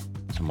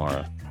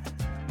tomorrow.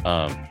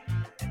 I'm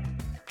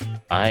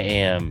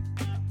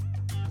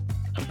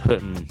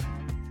putting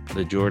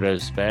the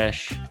Jordo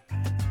Spash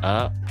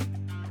up,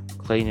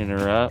 cleaning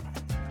her up,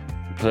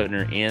 putting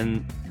her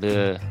in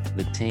the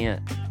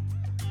tent.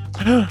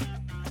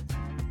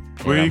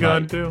 What are you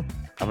gonna do?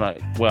 I'm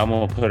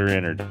gonna put her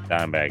in her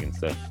dime bag and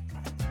stuff.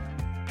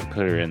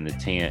 Put her in the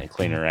tent and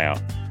clean her out,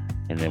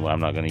 and then I'm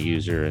not gonna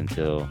use her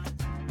until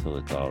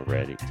it's all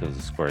ready, till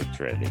the squirt's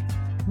ready.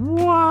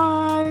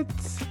 What?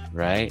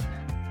 Right?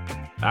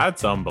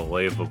 That's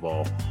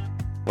unbelievable.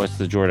 What's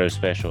the Jordo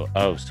special?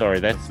 Oh, sorry,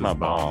 that's my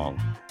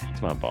bong.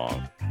 It's my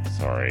bong.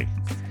 Sorry.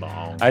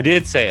 Bong. I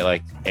did say it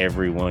like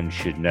everyone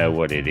should know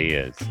what it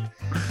is.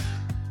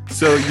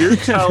 So you're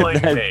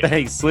telling me.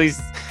 Thanks.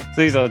 Please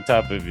on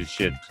top of his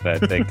shit,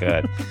 but thank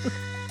God.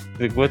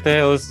 Like, what the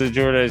hell is the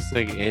Jordo? It's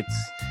like,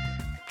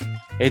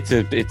 It's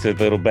a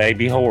little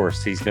baby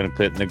horse he's going to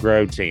put in the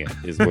grow tent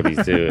is what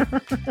he's doing.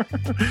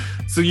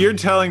 So you're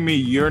telling me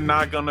you're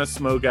not going to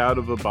smoke out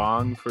of a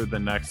bong for the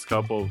next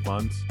couple of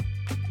months?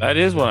 That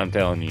is what I'm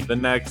telling you. The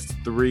next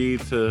 3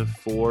 to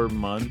 4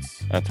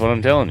 months? That's what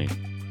I'm telling you.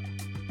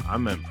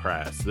 I'm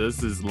impressed.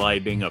 This is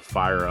lighting a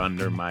fire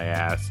under my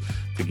ass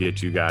to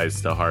get you guys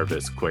to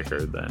harvest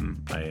quicker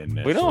than I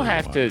initially We don't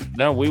have to.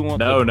 No, we want.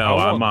 No,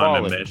 I I'm want on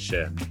quality. a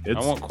mission. I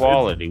want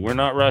quality. We're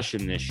not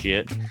rushing this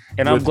shit.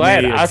 And I'm With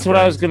glad. me, That's it's what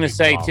I was going going to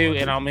to be say too. quality.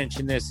 And I'll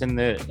mention this in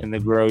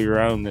the Grow Your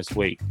Own this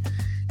week.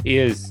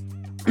 Is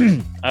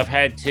I've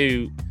had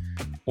to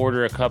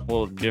order a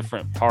couple of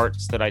different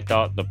parts that I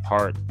thought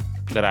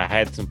I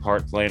had some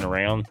parts laying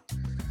around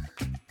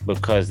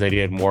because they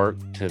didn't work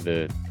to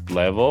the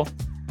level.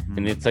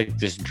 And it's like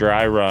this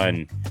dry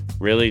run.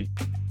 Really,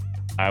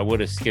 I would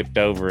have skipped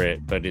over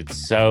it, but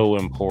it's so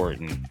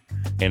important.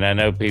 And I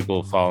know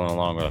people following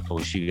along are like, I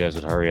wish you guys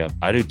would hurry up.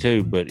 I do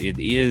too, but it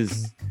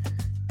is,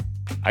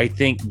 I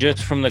think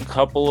just from the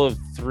couple of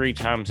 3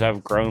 times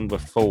I've grown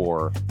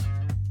before,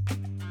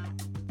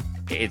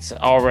 it's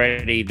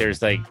already,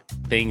 there's like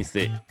things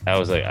that I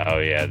was like, oh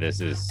yeah, this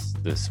is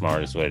the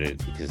smartest way to,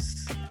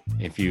 because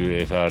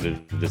if I would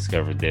have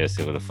discovered this,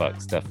 it would have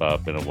fucked stuff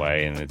up in a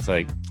way. And it's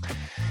like,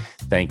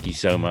 thank you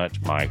so much,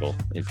 Michael.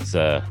 You're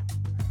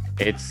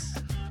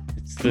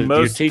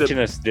teaching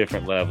us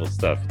different level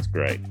stuff. It's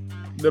great.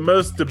 The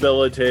most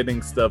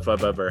debilitating stuff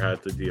I've ever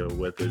had to deal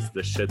with is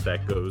the shit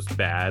that goes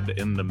bad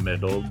in the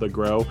middle of the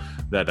grow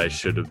that I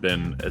should have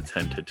been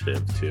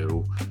attentive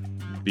to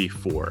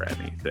before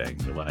anything.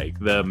 Like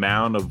the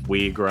amount of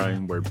weed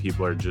growing where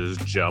people are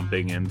just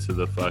jumping into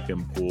the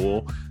fucking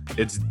pool.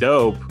 It's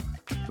dope,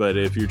 but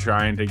if you're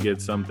trying to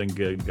get something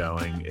good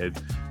going,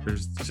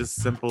 there's just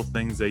simple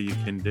things that you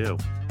can do.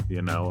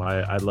 You know,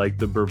 I like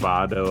the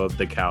bravado of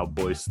the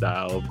cowboy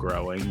style of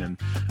growing, and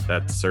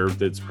that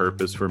served its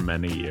purpose for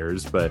many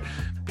years. But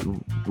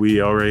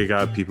we already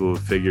got people who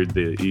figured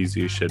the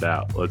easy shit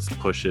out. Let's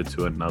push it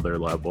to another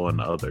level in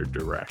other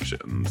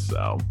directions.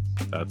 So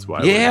that's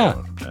why we're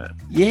doing it.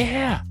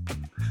 Yeah.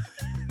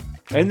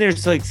 And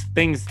there's like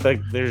things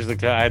like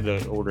I had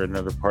to order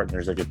another part, and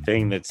there's like a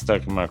thing that's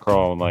stuck in my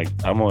crawl. I'm like,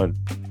 I'm gonna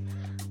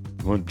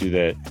do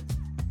that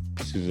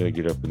as soon as I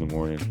get up in the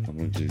morning. I'm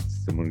gonna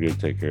go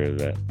take care of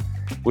that,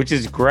 which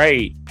is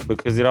great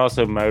because it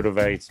also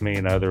motivates me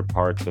in other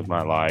parts of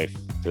my life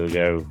to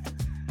go.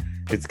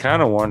 It's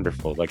kind of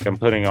wonderful. Like I'm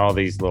putting all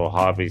these little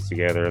hobbies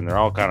together, and they're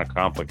all kind of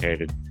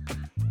complicated,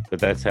 but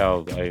that's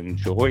how I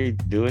enjoy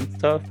doing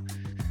stuff.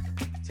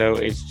 So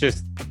it's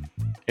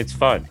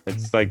fun.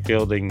 It's like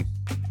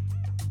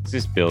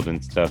just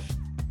building stuff.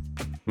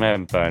 I'm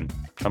having fun.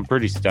 I'm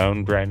pretty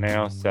stoned right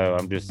now, so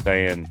I'm just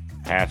saying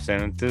half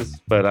sentences,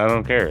 but I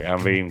don't care.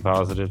 I'm being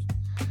positive.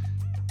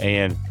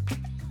 And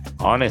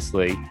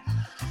honestly,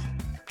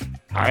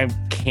 I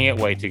can't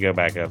wait to go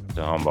back up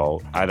to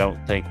Humboldt. I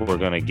don't think we're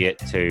going to get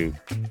to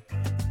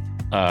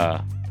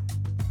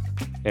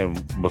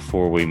and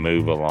before we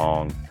move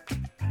along.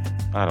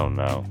 I don't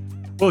know.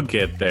 We'll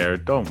get there.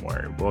 Don't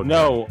worry.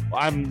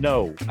 I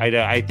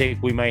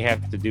think we may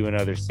have to do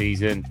another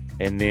season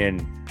and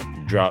then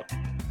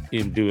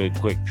do a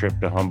quick trip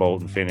to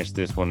Humboldt and finish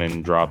this one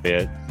and drop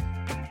it.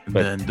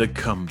 But then the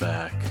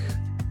comeback.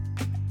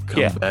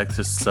 Come back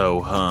to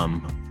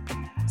So-Hum.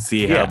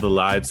 See how the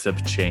lives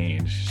have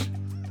changed.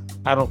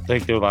 I don't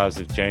think their lives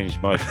have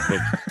changed much, but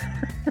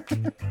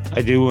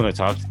I do want to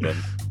talk to them.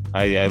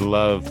 I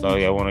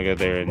want to go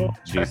there and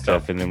do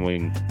stuff, and then we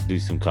can do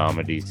some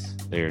comedies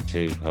there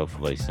too,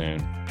 hopefully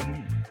soon.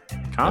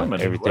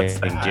 Comedy?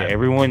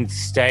 Everyone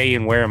stay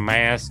and wear a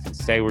mask and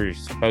stay where you're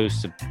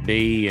supposed to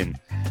be and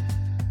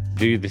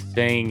do the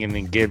thing, and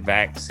then get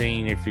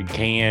vaccine if you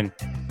can.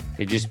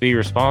 And just be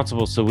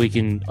responsible so we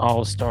can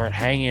all start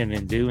hanging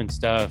and doing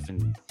stuff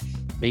and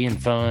being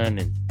fun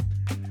and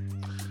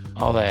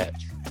all that.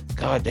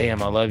 God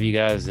damn, I love you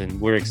guys, and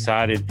we're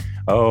excited.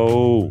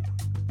 Oh,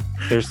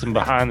 there's some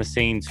behind the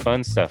scenes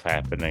fun stuff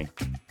happening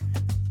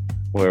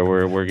where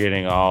we're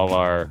getting all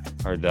our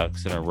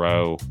ducks in a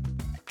row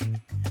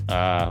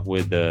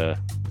with the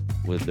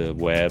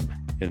web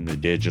and the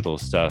digital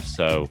stuff.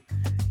 So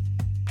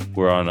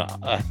we're on,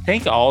 I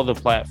think, all the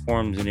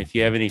platforms, and if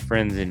you have any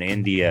friends in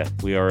India,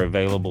 we are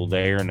available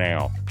there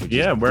now.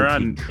 Yeah, we're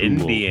on cool.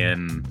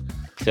 Indian.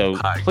 So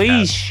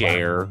please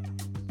share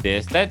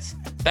this. That's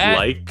that.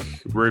 Like,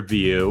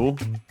 review.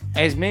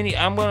 As many,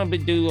 I'm going to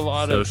do a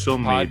lot social of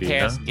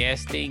media podcast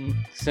guesting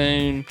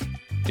soon,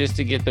 just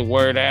to get the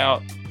word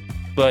out.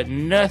 But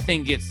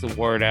nothing gets the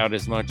word out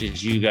as much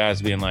as you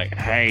guys being like,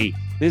 "Hey,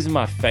 this is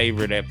my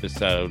favorite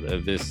episode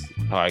of this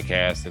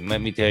podcast, and let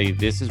me tell you,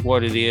 this is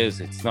what it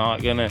is. It's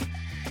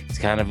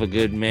kind of a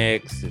good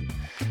mix, and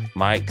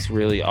Mike's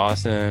really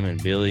awesome,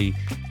 and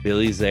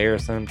Billy's there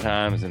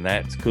sometimes, and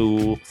that's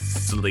cool.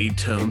 Sleep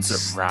tones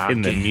are rocking,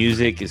 and the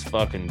music is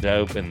fucking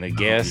dope, and the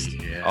guests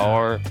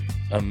are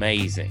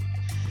amazing.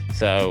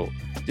 So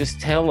just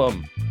tell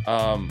them,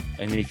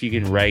 and if you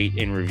can rate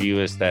and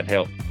review us, that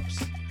helps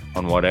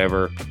on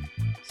whatever.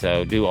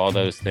 So do all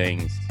those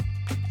things.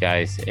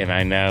 guys, and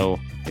I know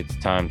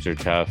times are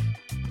tough.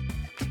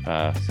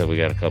 So we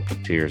got a couple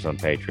of tiers on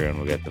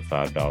Patreon. We got the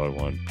 $5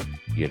 one.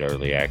 You get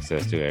early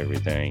access to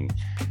everything.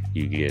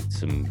 You get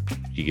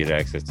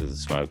access to the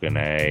Smoking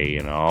A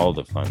and all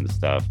the fun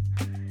stuff.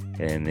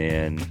 And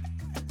then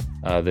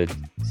the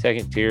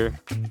second tier,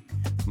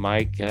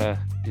 Mike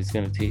is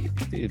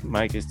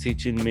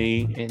teaching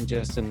me and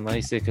Justin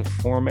Lasik of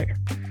former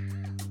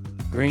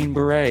Green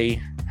Beret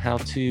how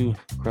to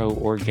grow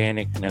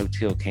organic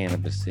no-till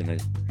cannabis in a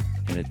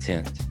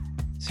tent.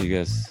 So you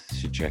guys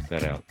should check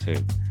that out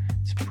too.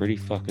 It's pretty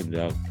fucking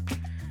dope.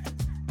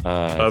 If you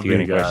have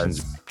any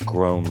questions,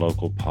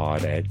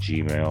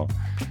 grownlocalpod@gmail.com,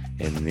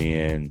 and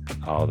then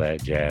all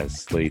that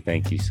jazz. Lee,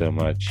 thank you so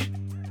much.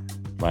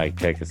 Mike,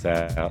 take us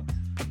out.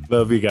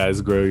 Love you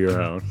guys. Grow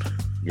your own.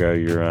 Grow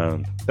your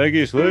own. Thank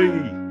you, Slee.